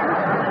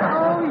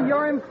 Oh,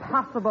 you're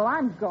impossible.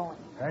 I'm going.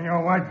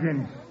 Senor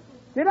Watkins.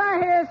 Did I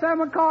hear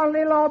someone call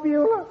Little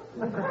Beulah?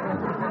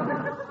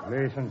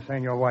 Listen,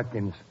 Senor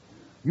Watkins.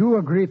 You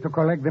agreed to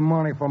collect the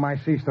money for my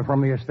sister from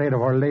the estate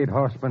of her late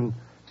husband,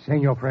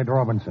 Senor Fred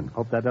Robinson.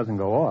 Hope that doesn't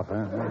go off,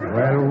 huh?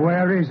 Well,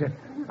 where is it?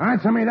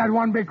 Answer me that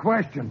one big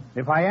question.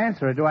 If I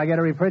answer it, do I get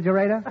a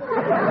refrigerator?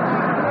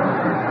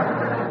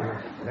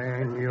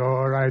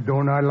 Senor, I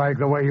do not like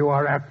the way you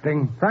are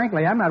acting.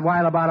 Frankly, I'm not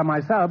wild about it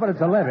myself, but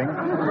it's a living.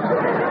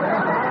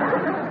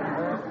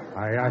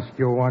 I ask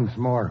you once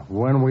more,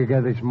 when we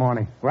get this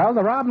money? Well,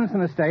 the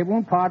Robinson estate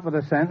won't part with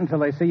a cent until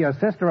they see your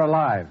sister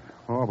alive.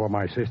 Oh, but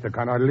my sister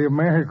cannot leave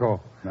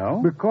Mexico.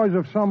 No? Because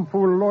of some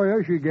fool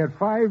lawyer, she get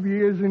 5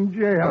 years in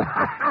jail.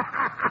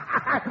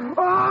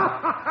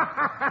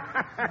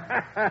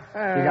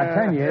 She got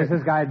 10 years.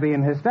 This guy'd be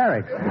in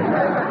hysterics.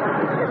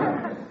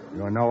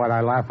 You know what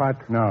I laugh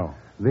at? No.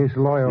 This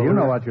lawyer... You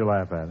know what you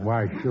laugh at.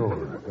 Why, sure.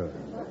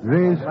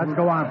 This... Let's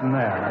go on from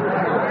there.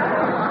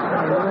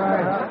 All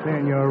right,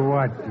 Senor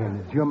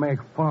Watkins. You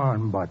make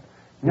fun, but...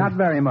 Not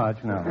very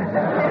much, no.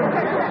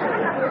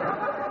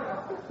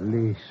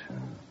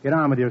 Listen. Get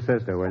on with your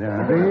sister, will you?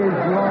 This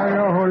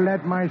lawyer who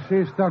let my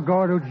sister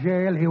go to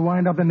jail, he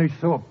wind up in the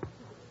soup.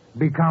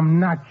 Become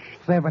notch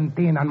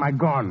 17 on my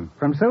gun.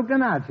 From soup to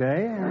notch,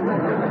 eh?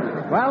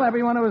 Well,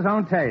 everyone to his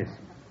own taste.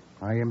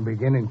 I am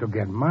beginning to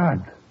get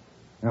mad.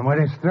 And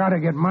when I start to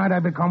get mad, I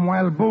become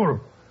wild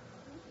bull.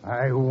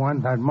 I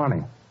want that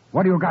money.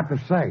 What do you got to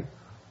say?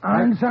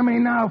 Answer me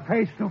now,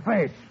 face to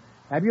face.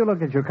 Have you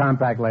looked at your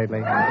compact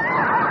lately?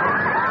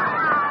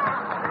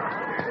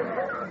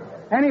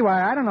 Anyway,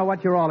 I don't know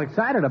what you're all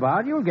excited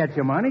about. You'll get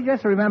your money.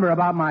 Just remember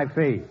about my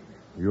fee.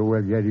 You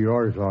will get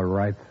yours, all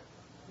right.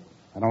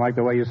 I don't like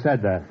the way you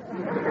said that.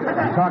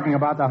 I'm talking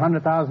about the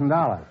 $100,000.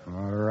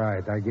 All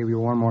right, I give you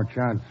one more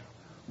chance.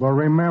 But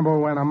remember,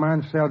 when a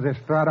man sells a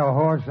strata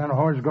horse and the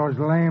horse goes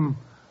lame,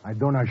 I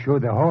do not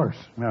shoot the horse.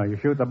 No, you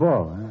shoot the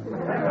bull. Huh?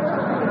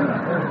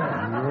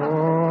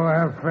 You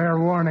have fair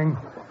warning.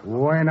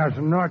 Buenas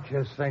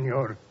noches,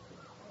 senor.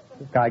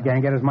 This guy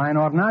can't get his mind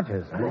off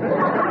notches.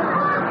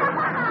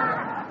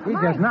 He's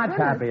just not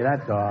happy,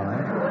 that's all.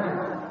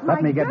 Eh?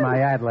 Let me get my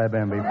ad lib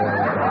in before.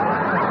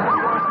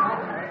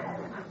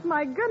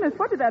 My goodness,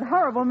 what did that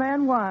horrible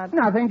man want?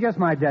 Nothing, just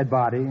my dead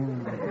body.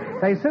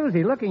 Say,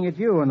 Susie, looking at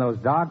you and those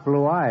dark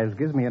blue eyes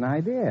gives me an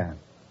idea.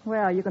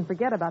 Well, you can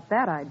forget about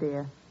that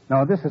idea.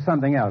 No, this is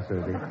something else,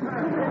 Susie.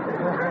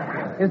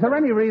 Is there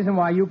any reason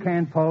why you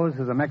can't pose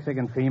as a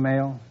Mexican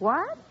female?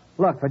 What?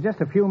 Look, for just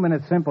a few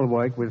minutes simple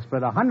work, we'll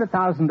split $100,000,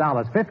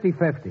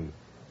 50-50.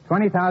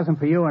 20,000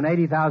 for you and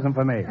 80,000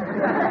 for me.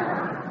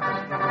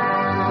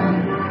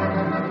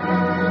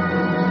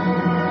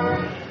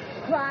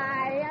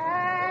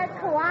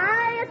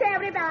 Quiet,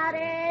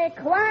 everybody.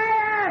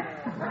 Quiet.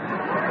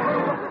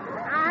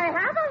 I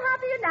have a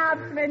happy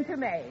announcement to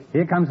make.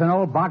 Here comes an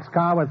old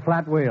boxcar with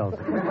flat wheels.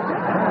 Oh,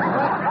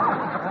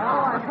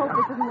 I hope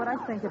this isn't what I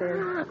think it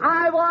is.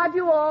 I want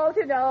you all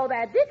to know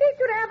that Dickie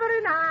Trevor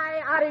and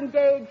I are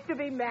engaged to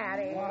be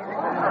married.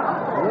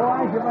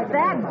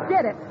 That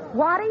did it.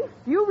 Waddy,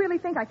 do you really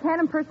think I can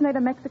impersonate a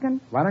Mexican?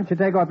 Why don't you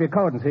take off your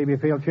coat and see if you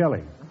feel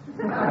chilly?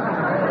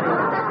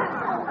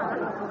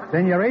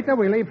 Senorita,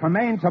 we leave for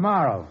Maine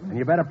tomorrow, and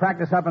you better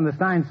practice up in the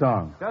Stein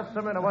song. Just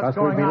a minute, what's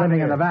we'll going be on living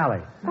here? in the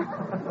valley.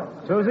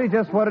 Susie,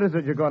 just what is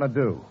it you're going to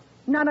do?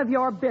 None of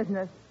your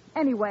business.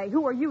 Anyway,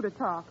 who are you to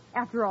talk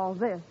after all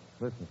this?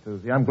 Listen,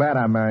 Susie, I'm glad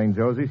I'm marrying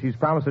Josie. She's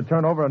promised to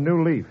turn over a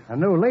new leaf. A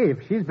new leaf?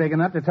 She's big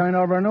enough to turn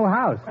over a new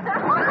house.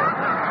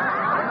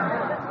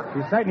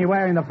 She's certainly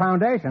wearing the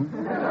foundation.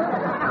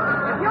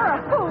 You're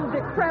a fool,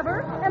 Dick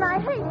Trevor, and I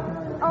hate...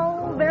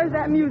 Oh, there's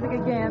that music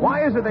again.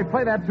 Why is it they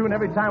play that tune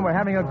every time we're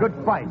having a good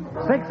fight?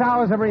 6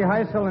 hours of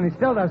rehearsal, and he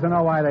still doesn't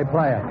know why they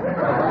play it.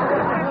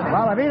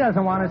 Well, if he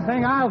doesn't want to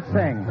sing, I'll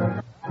sing.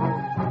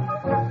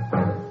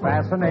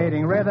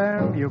 Fascinating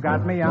rhythm, you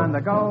got me on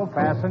the go.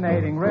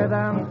 Fascinating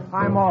rhythm,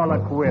 I'm all a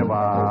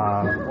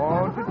quiver.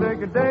 Won't you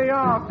take a day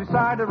off,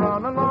 decide to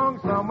run along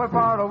somewhere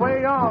far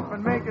away off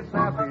and make it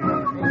snappy?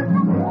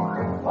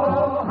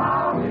 Oh,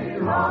 how he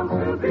longs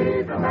to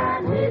be the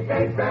man he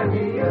thinks that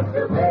he used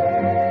to be.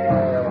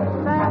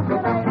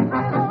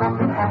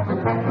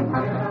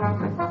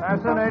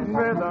 Fascinating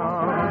rhythm.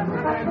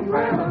 Fascinating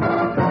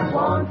rhythm.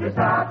 Won't you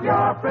stop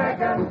your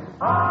picking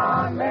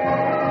on me?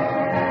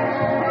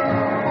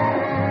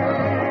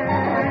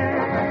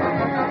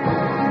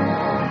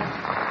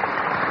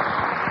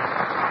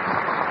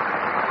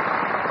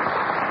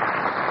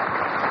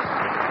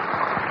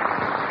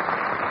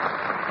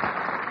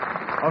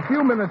 A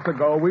few minutes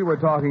ago, we were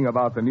talking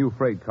about the new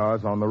freight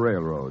cars on the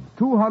railroads.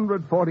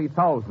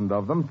 240,000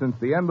 of them since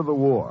the end of the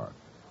war.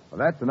 Well,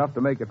 that's enough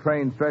to make a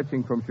train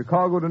stretching from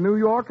Chicago to New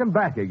York and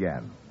back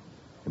again.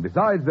 And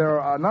besides,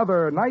 there are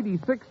another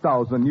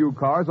 96,000 new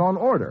cars on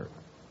order.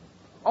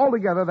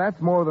 Altogether,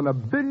 that's more than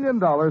 $1 billion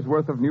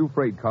worth of new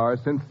freight cars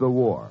since the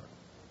war.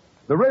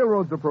 The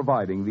railroads are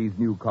providing these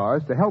new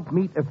cars to help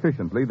meet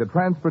efficiently the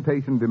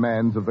transportation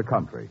demands of the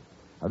country.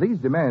 Now, these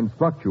demands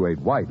fluctuate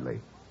widely.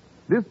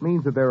 This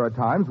means that there are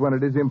times when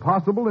it is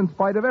impossible, in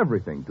spite of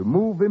everything, to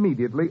move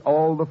immediately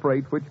all the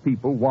freight which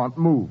people want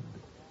moved.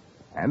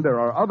 And there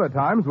are other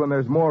times when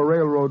there's more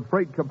railroad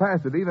freight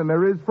capacity than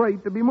there is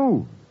freight to be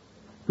moved.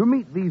 To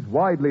meet these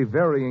widely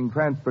varying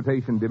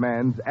transportation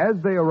demands as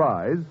they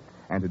arise,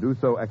 and to do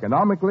so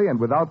economically and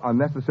without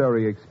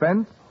unnecessary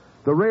expense,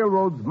 the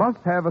railroads must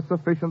have a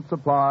sufficient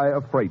supply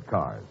of freight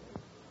cars.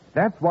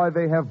 That's why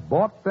they have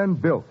bought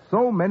and built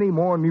so many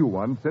more new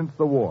ones since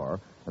the war,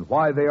 and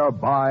why they are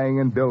buying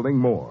and building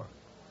more.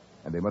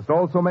 And they must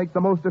also make the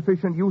most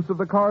efficient use of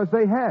the cars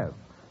they have,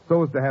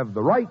 so as to have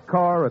the right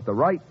car at the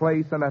right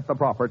place and at the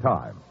proper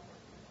time.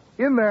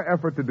 In their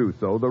effort to do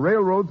so, the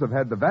railroads have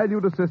had the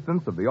valued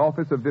assistance of the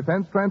Office of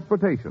Defense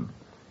Transportation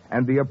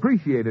and the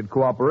appreciated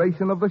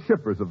cooperation of the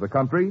shippers of the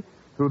country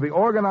through the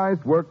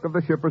organized work of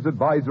the Shippers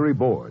Advisory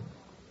Boards.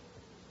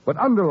 But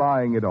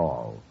underlying it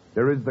all,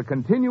 there is the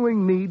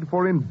continuing need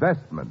for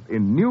investment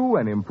in new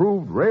and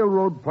improved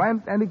railroad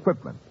plant and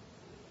equipment.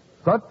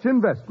 Such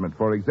investment,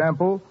 for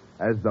example,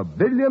 as the $1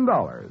 billion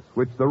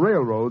which the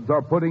railroads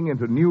are putting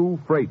into new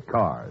freight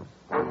cars.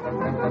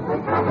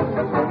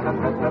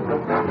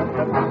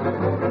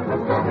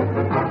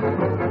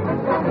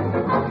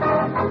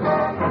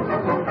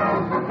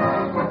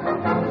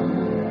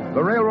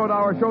 The Railroad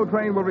Hour show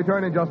train will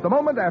return in just a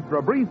moment after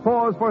a brief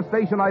pause for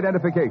station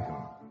identification.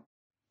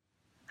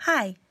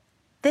 Hi,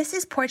 this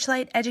is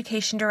Porchlight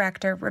Education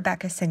Director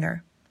Rebecca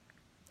Singer.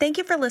 Thank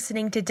you for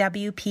listening to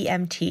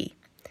WPMT.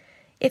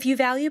 If you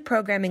value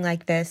programming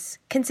like this,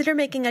 consider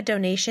making a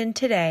donation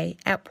today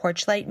at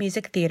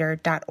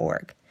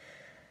porchlightmusictheater.org.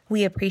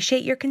 We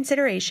appreciate your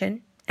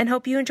consideration and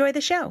hope you enjoy the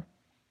show.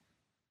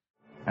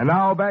 And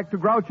now back to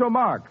Groucho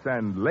Marx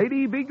and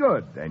Lady Be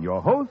Good and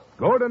your host,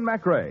 Gordon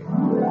MacRae.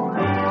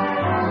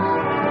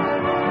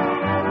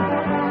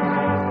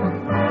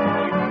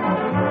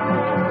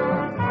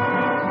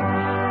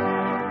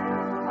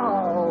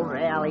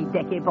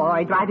 Dickie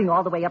boy, driving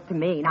all the way up to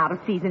Maine out of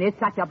season is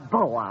such a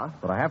bore.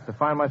 But I have to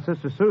find my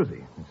sister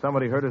Susie.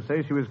 Somebody heard her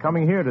say she was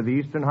coming here to the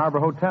Eastern Harbor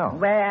Hotel.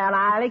 Well,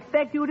 I'll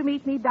expect you to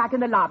meet me back in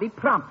the lobby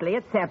promptly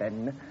at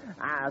 7.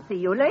 I'll see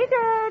you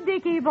later,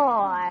 Dickie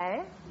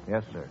boy.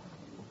 Yes, sir.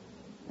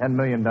 $10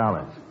 million.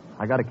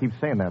 I got to keep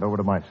saying that over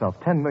to myself.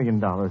 $10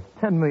 million.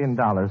 $10 million.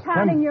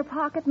 Counting your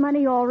pocket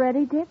money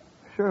already, Dick?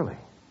 Shirley.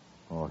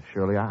 Oh,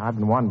 Shirley, I've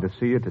been wanting to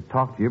see you, to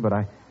talk to you, but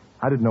I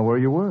didn't know where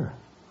you were.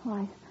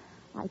 Why,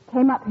 I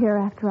came up here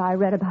after I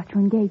read about your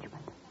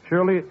engagement.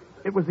 Shirley,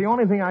 it was the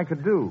only thing I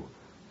could do.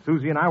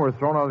 Susie and I were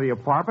thrown out of the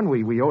apartment.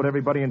 We owed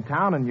everybody in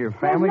town, and your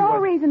family... There's no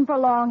reason for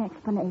long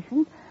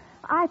explanations.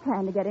 I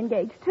plan to get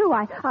engaged, too.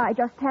 I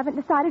just haven't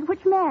decided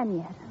which man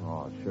yet.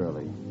 Oh,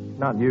 Shirley.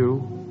 Not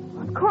you.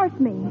 Of course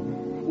me.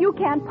 You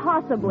can't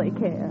possibly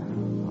care.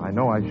 I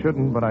know I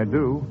shouldn't, but I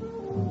do.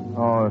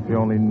 Oh, if you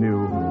only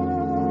knew.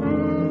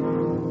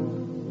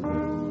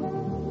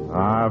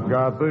 I've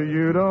got the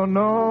you don't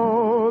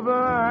know the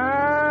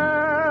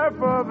half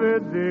of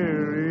it,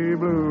 dearie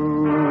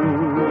blue.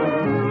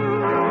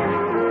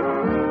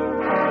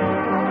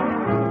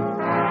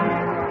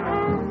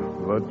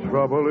 The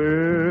trouble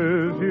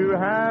is you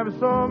have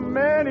so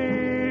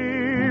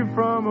many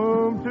from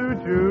whom to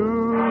choose.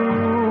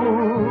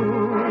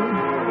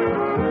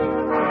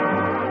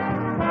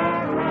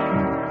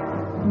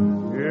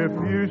 If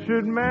you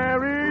should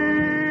marry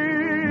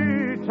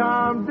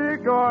Tom,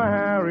 Dick, or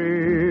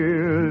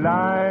Harry,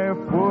 life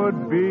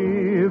would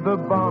be the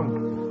bunk.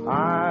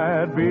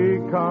 I'd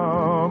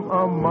become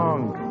a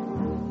monk.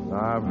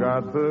 I've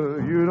got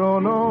the you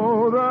don't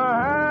know the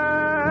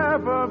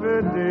half of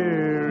it,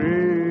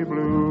 dearie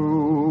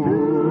blue.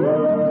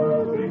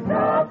 He's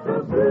got the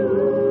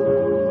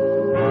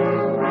blues.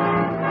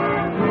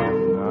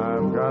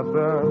 I've got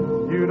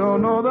the you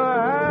don't know the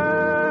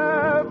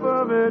half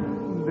of it,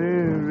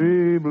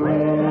 dearie blue.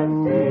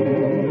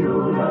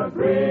 You'll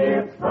agree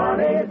it's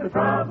funny the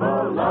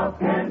trouble love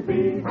can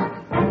be.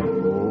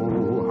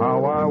 Oh,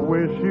 how I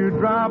wish you'd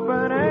drop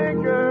an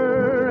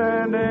anchor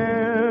and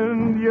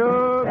end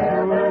your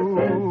Ever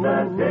since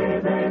the day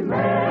they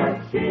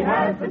met, she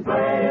has been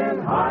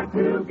playing hard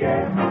to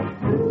get.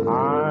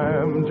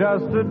 I'm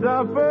just a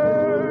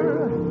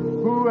duffer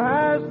who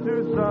has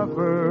to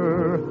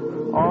suffer.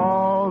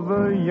 All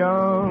the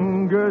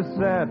younger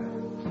set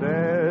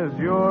says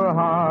your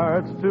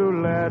heart's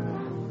to let.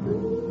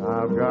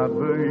 I've got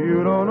the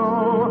you don't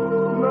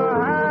know the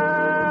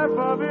half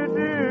of it,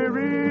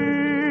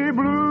 dearie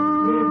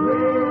blue. She's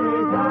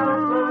really got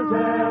the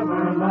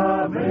ever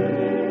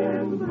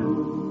loving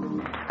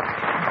blue.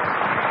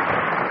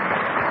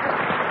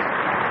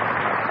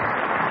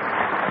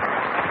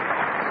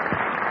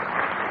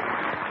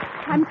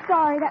 I'm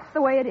sorry, that's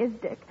the way it is,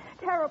 Dick.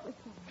 Terribly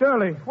sorry.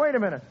 Shirley, wait a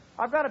minute.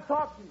 I've got to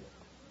talk to you.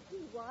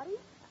 Gee, Waddy,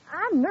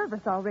 I'm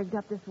nervous all rigged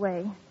up this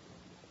way.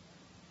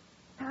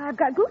 I've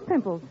got goose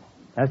pimples.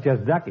 That's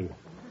just Ducky.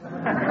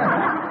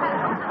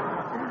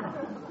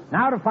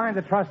 Now to find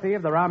the trustee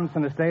of the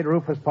Robinson estate,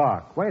 Rufus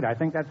Park. Wait, I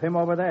think that's him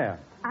over there.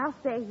 I'll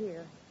stay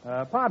here.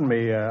 Pardon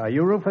me, are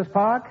you Rufus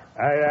Park?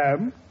 I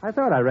am. I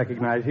thought I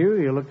recognized you.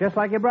 You look just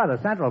like your brother,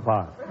 Central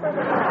Park.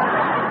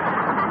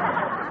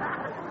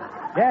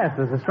 Yes,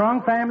 there's a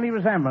strong family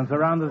resemblance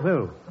around the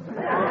zoo.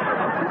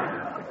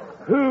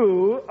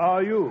 Who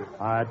are you?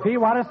 T.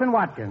 Watterson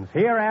Watkins,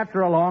 here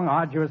after a long,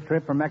 arduous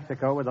trip from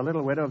Mexico with the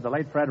little widow of the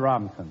late Fred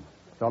Robinson.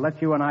 So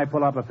let you and I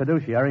pull up a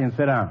fiduciary and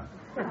sit down.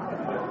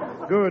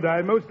 Good.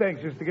 I'm most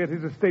anxious to get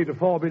his estate of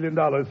 $4 million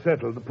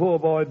settled. The poor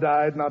boy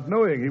died not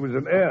knowing he was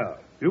an heir.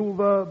 You've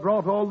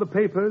brought all the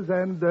papers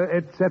and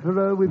et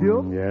cetera with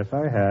you? Yes,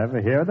 I have.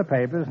 Here are the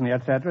papers, and the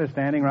et cetera is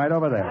standing right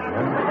over there.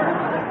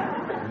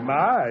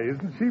 My,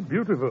 isn't she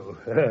beautiful?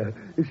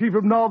 Is she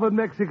from northern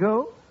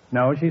Mexico?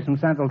 No, she's from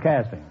Central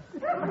Casting.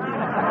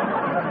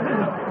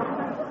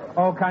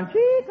 Oh,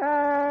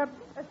 Conchita.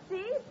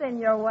 Si,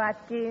 Senor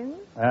Watkins.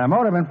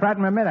 Motor been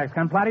fretting my middags.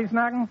 Can Platty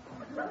snacken?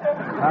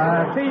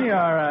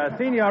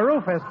 Senor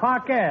Rufus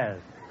Parquez.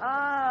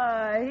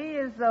 Ah, he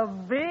is so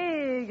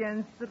big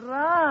and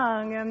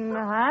strong and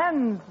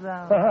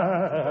handsome.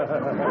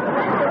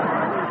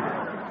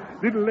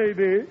 Little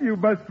lady, you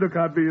must look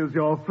on me as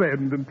your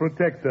friend and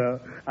protector.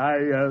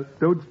 I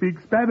don't speak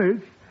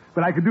Spanish,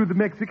 but I can do the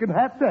Mexican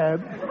hat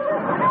dance.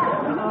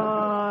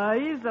 Oh,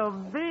 he's so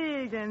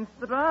big and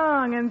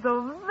strong and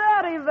so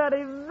very,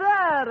 very,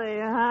 very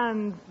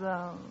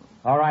handsome.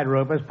 All right,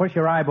 Rufus, push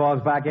your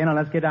eyeballs back in and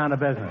let's get down to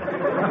business.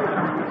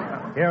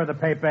 Here are the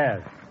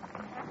papers.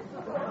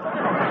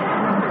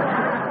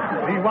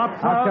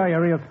 I'll show you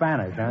real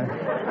Spanish, huh?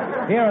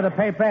 Here are the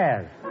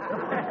papers.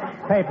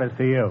 Papers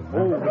to you.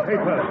 Oh, the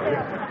papers.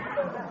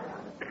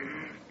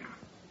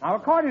 Now,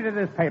 according to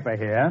this paper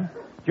here,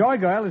 Joy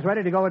Girl is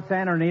ready to go with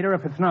Santa Anita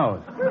if it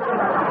snows.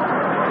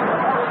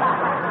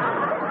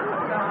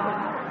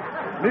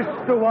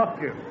 Mr.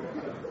 Watkins,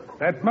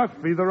 that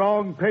must be the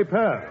wrong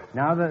paper.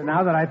 Now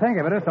that I think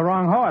of it, it's the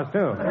wrong horse,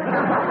 too.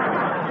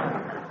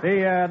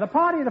 The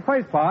party of the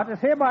first part is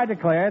hereby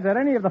declared that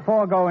any of the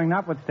foregoing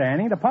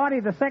notwithstanding, the party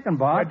of the second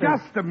part...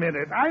 Just a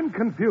minute. I'm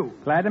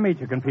confused. Glad to meet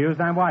you, confused.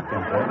 I'm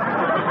Watkins.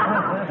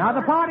 Now,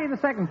 the party of the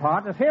second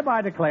part is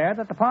hereby declared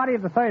that the party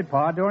of the third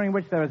part, during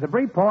which there is a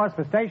brief pause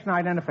for station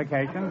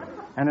identification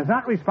and is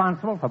not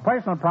responsible for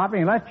personal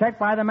property unless checked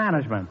by the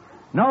management.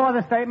 No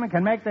other statement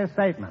can make this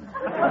statement.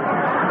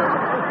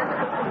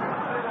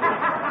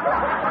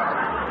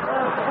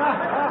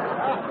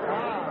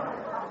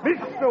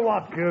 Mr.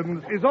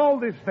 Watkins, is all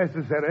this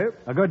necessary?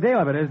 A good deal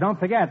of it is. Don't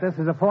forget, this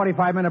is a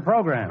 45-minute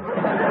program.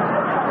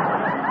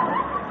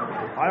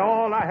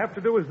 All I have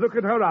to do is look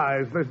in her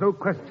eyes. There's no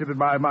question in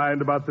my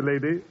mind about the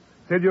lady.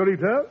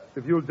 Senorita,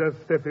 if you'll just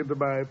step into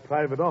my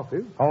private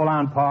office. Hold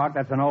on, Park.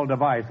 That's an old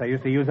device. I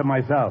used to use it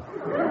myself.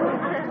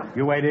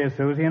 You wait here,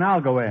 Susie, and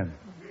I'll go in.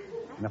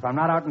 And if I'm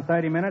not out in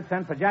 30 minutes,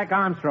 send for Jack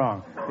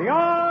Armstrong, the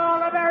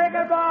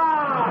All-American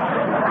Bar!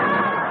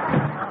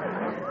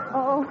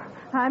 Oh,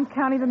 I'm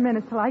counting the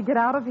minutes till I get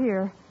out of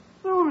here.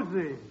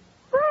 Susie!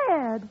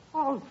 Fred!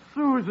 Oh,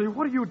 Susie,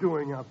 what are you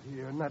doing up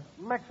here in that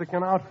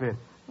Mexican outfit?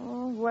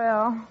 Oh,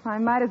 well, I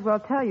might as well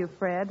tell you,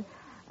 Fred.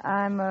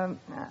 I'm a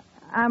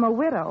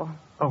widow.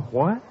 A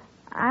what?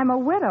 I'm a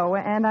widow,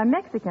 and I'm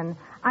Mexican.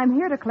 I'm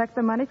here to collect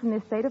the money from the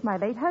estate of my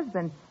late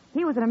husband.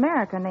 He was an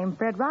American named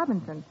Fred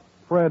Robinson.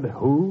 Fred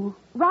who?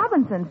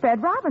 Robinson,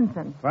 Fred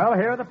Robinson. Well,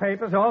 here are the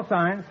papers, all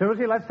signed.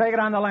 Susie, let's take it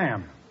on the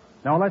lamb.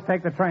 No, let's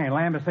take the train.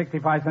 Lamb is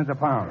 65 cents a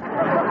pound.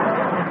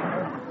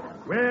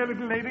 Well,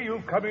 little lady,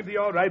 you've come into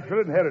your rightful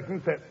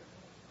inheritance.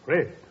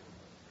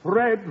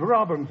 Fred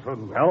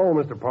Robinson. Hello,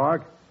 Mr.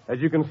 Park. As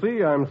you can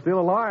see, I'm still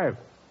alive.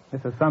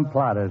 This is some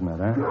plot, isn't it,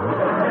 huh?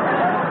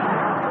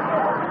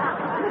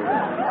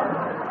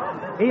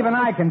 Even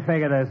I can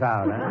figure this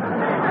out,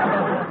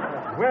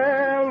 huh?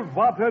 Well,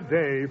 what a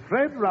day.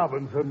 Fred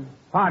Robinson.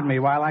 Pardon me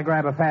while I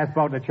grab a fast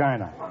boat to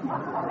China.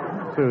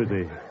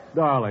 Susie,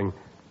 darling,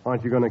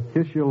 aren't you going to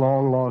kiss your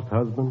long-lost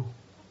husband?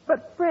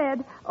 But,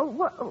 Fred,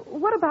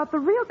 what about the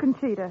real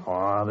Conchita?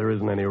 Oh, there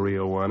isn't any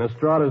real one.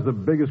 Estrada's the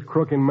biggest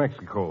crook in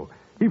Mexico.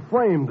 He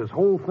framed this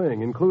whole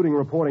thing, including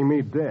reporting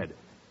me dead.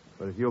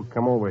 But if you'll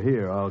come over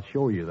here, I'll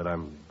show you that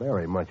I'm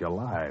very much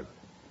alive.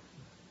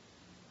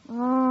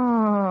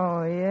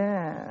 Oh,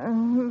 yeah.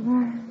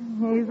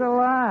 He's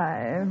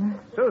alive.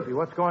 Susie,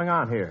 what's going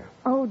on here?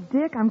 Oh,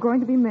 Dick, I'm going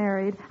to be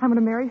married. I'm going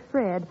to marry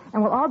Fred,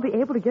 and we'll all be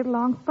able to get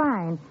along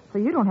fine, so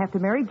you don't have to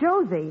marry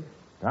Josie.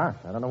 Gosh,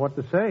 I don't know what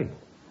to say.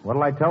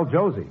 What'll I tell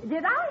Josie?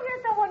 Did I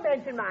hear someone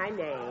mention my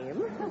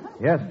name?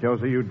 Yes,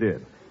 Josie, you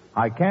did.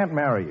 I can't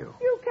marry you.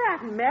 You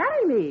can't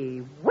marry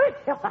me. Well,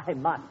 I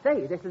must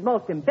say, this is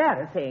most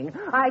embarrassing.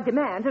 I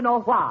demand to know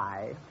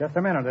why. Just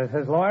a minute. As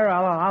his lawyer,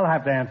 I'll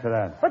have to answer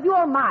that. But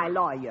you're my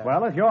lawyer.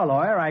 Well, as your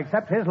lawyer, I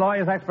accept his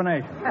lawyer's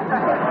explanation.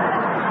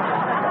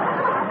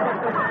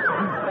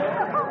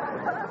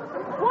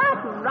 What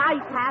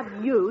right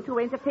have you to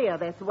interfere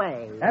this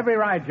way? Every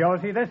right,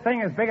 Josie. This thing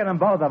is bigger than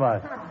both of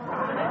us.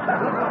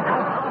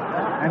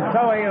 And so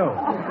are you.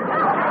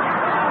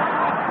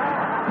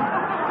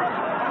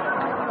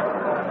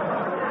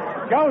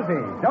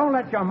 Josie, don't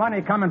let your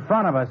money come in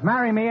front of us.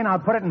 Marry me and I'll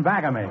put it in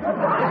back of me.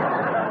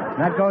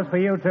 That goes for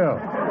you, too.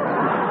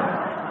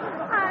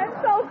 I'm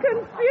so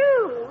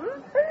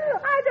confused.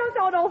 I just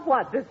don't know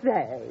what to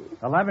say.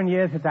 11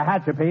 years at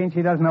Tehachapi and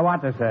she doesn't know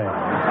what to say.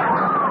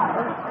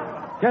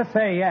 Just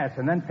say yes,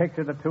 and then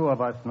picture the two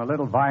of us in a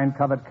little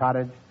vine-covered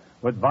cottage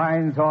with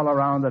vines all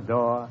around the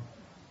door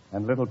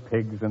and little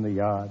pigs in the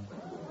yard.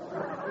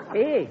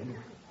 Pigs?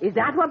 Is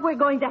that what we're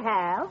going to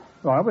have?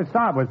 Well, we'll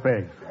start with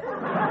pigs.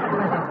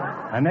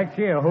 And next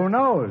year, who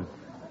knows?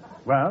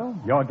 Well,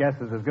 your guess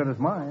is as good as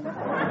mine.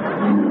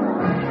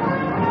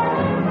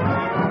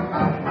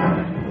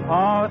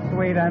 Oh,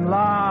 sweet and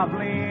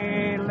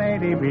lovely,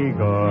 lady be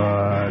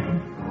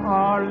good.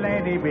 Oh,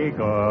 lady be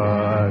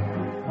good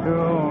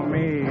to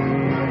me.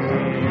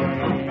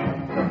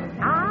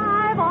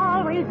 I've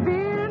always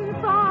been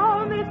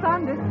so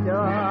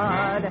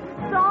misunderstood.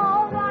 So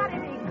what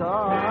it be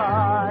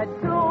good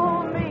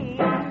to me?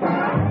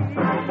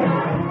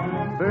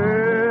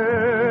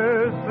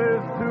 This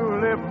is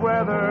tulip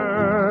weather.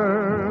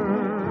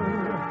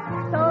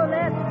 So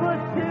let's put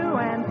two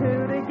and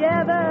two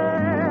together.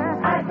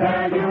 I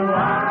tell you,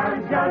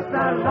 I'm just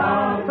a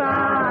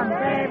lonesome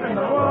babe in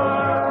the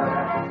world.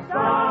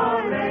 So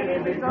lady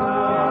be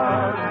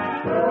good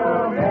to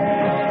me.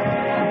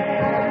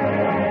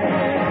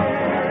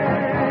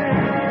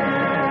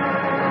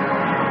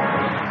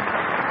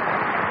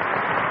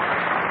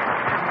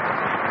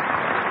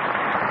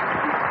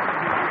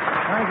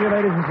 Thank you,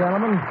 ladies and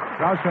gentlemen.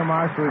 Groucho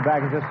Marx will be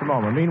back in just a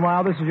moment.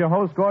 Meanwhile, this is your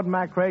host, Gordon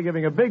MacRae,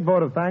 giving a big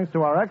vote of thanks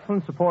to our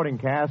excellent supporting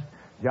cast,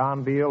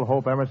 John Beal,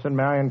 Hope Emerson,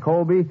 Marion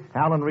Colby,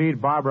 Alan Reed,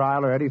 Barbara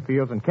Eiler, Eddie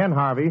Fields, and Ken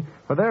Harvey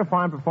for their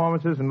fine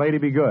performances in Lady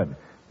Be Good,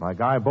 by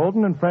Guy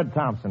Bolton and Fred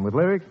Thompson, with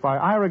lyrics by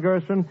Ira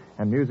Gershwin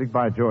and music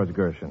by George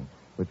Gershwin,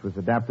 which was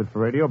adapted for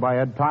radio by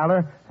Ed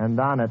Tyler and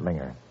Don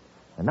Ettlinger.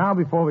 And now,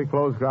 before we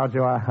close,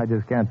 Groucho, I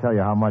just can't tell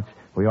you how much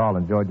we all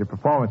enjoyed your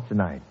performance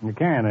tonight. You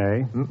can,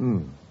 eh?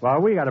 Mm-mm. Well,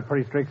 we got a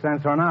pretty strict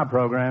censor on our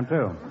program,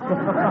 too.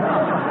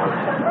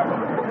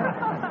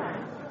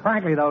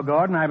 Frankly, though,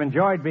 Gordon, I've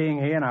enjoyed being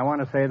here, and I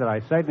want to say that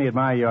I certainly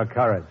admire your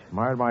courage.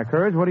 Admired my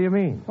courage? What do you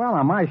mean? Well,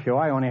 on my show,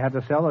 I only had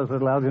to sell those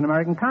little Elgin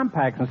American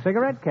compacts and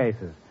cigarette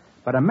cases.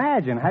 But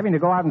imagine having to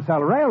go out and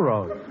sell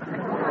railroads.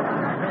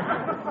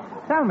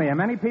 Tell me, are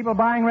many people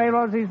buying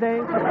railroads these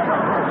days?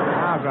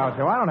 Now,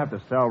 Groucho, I don't have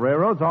to sell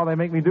railroads. All they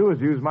make me do is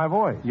use my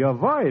voice. Your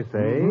voice, eh?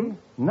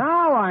 Mm-hmm.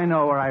 Now I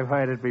know where I've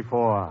heard it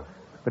before.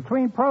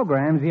 Between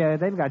programs, yeah,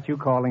 they've got you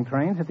calling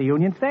trains at the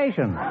Union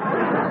Station.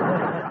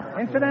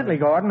 Incidentally,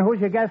 Gordon,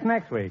 who's your guest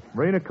next week?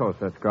 Marina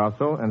Kosets,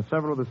 Groucho, and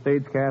several of the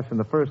stage cast in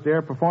the first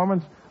air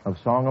performance of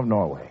Song of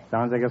Norway.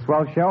 Sounds like a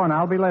swell show, and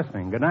I'll be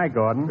listening. Good night,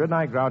 Gordon. Good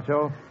night,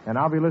 Groucho. And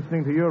I'll be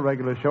listening to your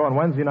regular show on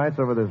Wednesday nights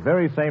over this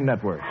very same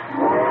network.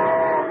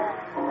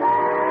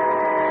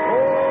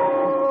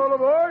 All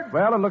aboard!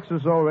 Well, it looks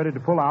as though we're ready to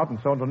pull out, and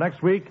so until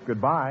next week,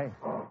 goodbye.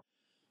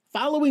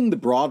 Following the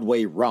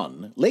Broadway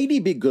run, Lady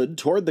Be Good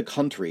toured the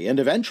country and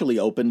eventually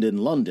opened in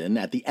London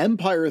at the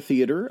Empire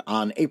Theatre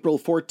on April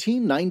 14,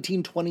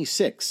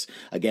 1926,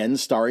 again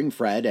starring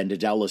Fred and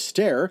Adele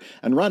Astaire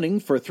and running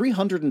for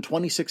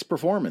 326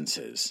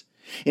 performances.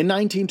 In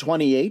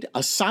 1928,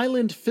 a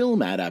silent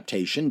film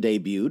adaptation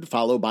debuted,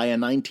 followed by a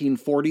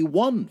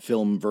 1941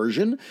 film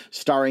version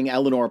starring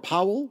Eleanor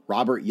Powell,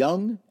 Robert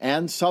Young,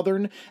 Ann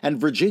Sothern, and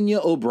Virginia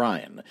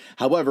O'Brien,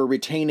 however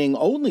retaining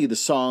only the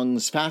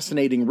song's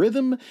fascinating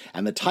rhythm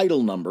and the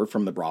title number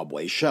from the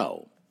Broadway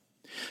show.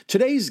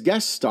 Today's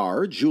guest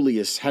star,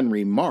 Julius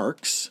Henry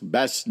Marx,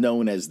 best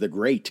known as the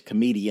great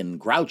comedian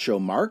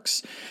Groucho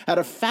Marx, had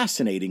a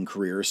fascinating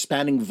career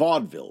spanning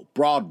vaudeville,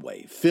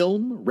 Broadway,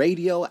 film,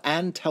 radio,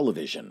 and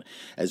television,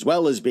 as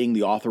well as being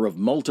the author of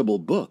multiple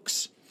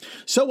books.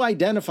 So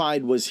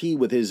identified was he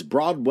with his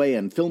Broadway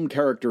and film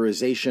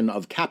characterization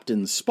of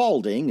Captain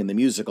Spaulding in the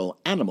musical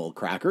Animal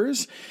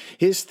Crackers,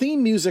 his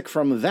theme music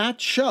from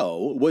that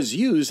show was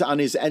used on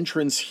his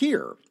entrance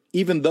here,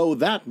 even though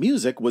that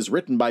music was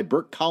written by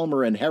Burt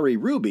Kalmer and Harry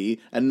Ruby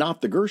and not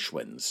the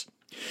Gershwins.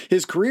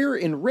 His career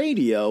in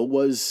radio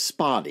was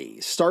spotty,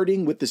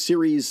 starting with the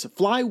series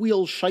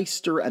Flywheel,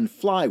 Shyster, and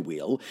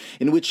Flywheel,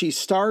 in which he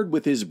starred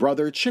with his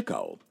brother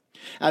Chico.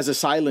 As a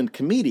silent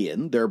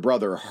comedian, their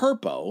brother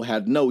Herpo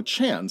had no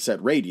chance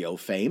at radio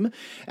fame,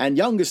 and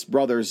youngest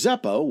brother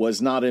Zeppo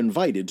was not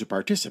invited to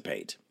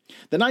participate.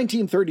 The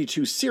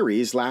 1932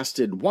 series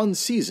lasted one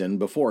season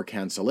before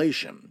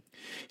cancellation.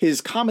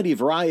 His comedy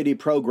variety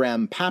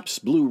program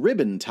Pabst Blue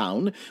Ribbon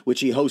Town,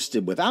 which he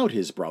hosted without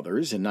his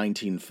brothers in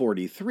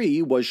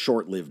 1943, was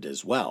short-lived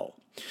as well.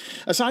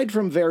 Aside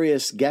from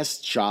various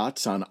guest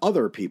shots on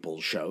other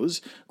people's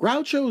shows,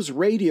 Groucho's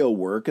radio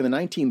work in the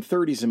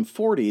 1930s and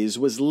 40s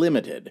was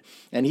limited,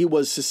 and he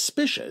was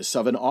suspicious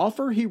of an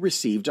offer he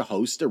received to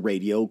host a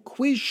radio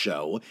quiz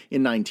show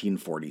in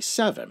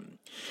 1947.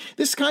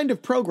 This kind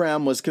of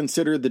program was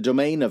considered the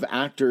domain of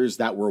actors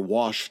that were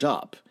washed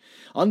up.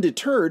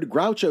 Undeterred,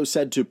 Groucho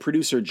said to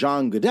producer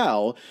John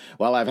Goodell,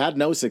 "Well, I've had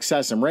no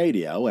success in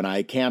radio, and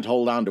I can't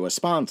hold on to a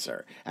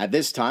sponsor. At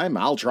this time,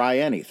 I'll try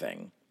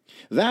anything."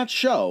 That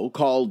show,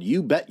 called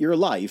You Bet Your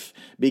Life,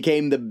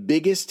 became the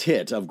biggest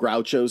hit of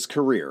Groucho's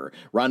career,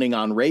 running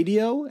on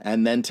radio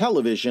and then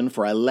television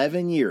for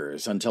 11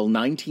 years until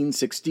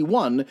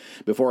 1961,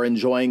 before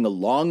enjoying a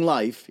long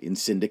life in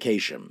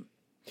syndication.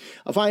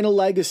 A final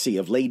legacy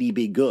of Lady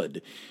Be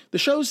Good. The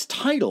show's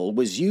title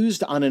was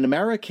used on an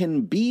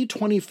American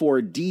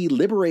B-24D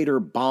Liberator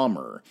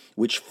bomber,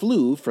 which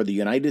flew for the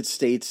United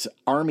States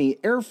Army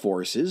Air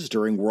Forces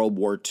during World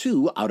War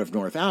II out of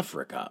North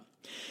Africa.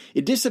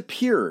 It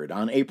disappeared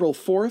on April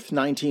 4th,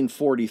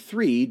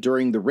 1943,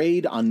 during the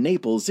raid on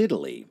Naples,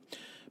 Italy.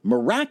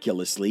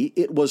 Miraculously,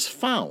 it was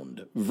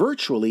found,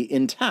 virtually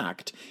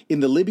intact, in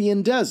the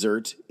Libyan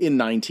desert in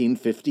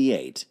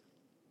 1958.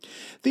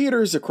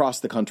 Theaters across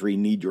the country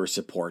need your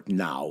support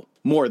now,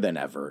 more than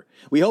ever.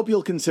 We hope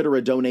you'll consider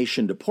a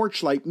donation to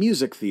Porchlight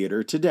Music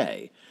Theater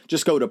today.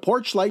 Just go to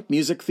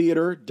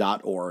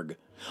porchlightmusictheater.org.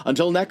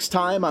 Until next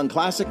time on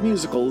Classic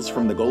Musicals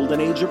from the Golden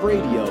Age of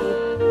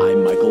Radio,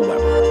 I'm Michael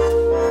Weber.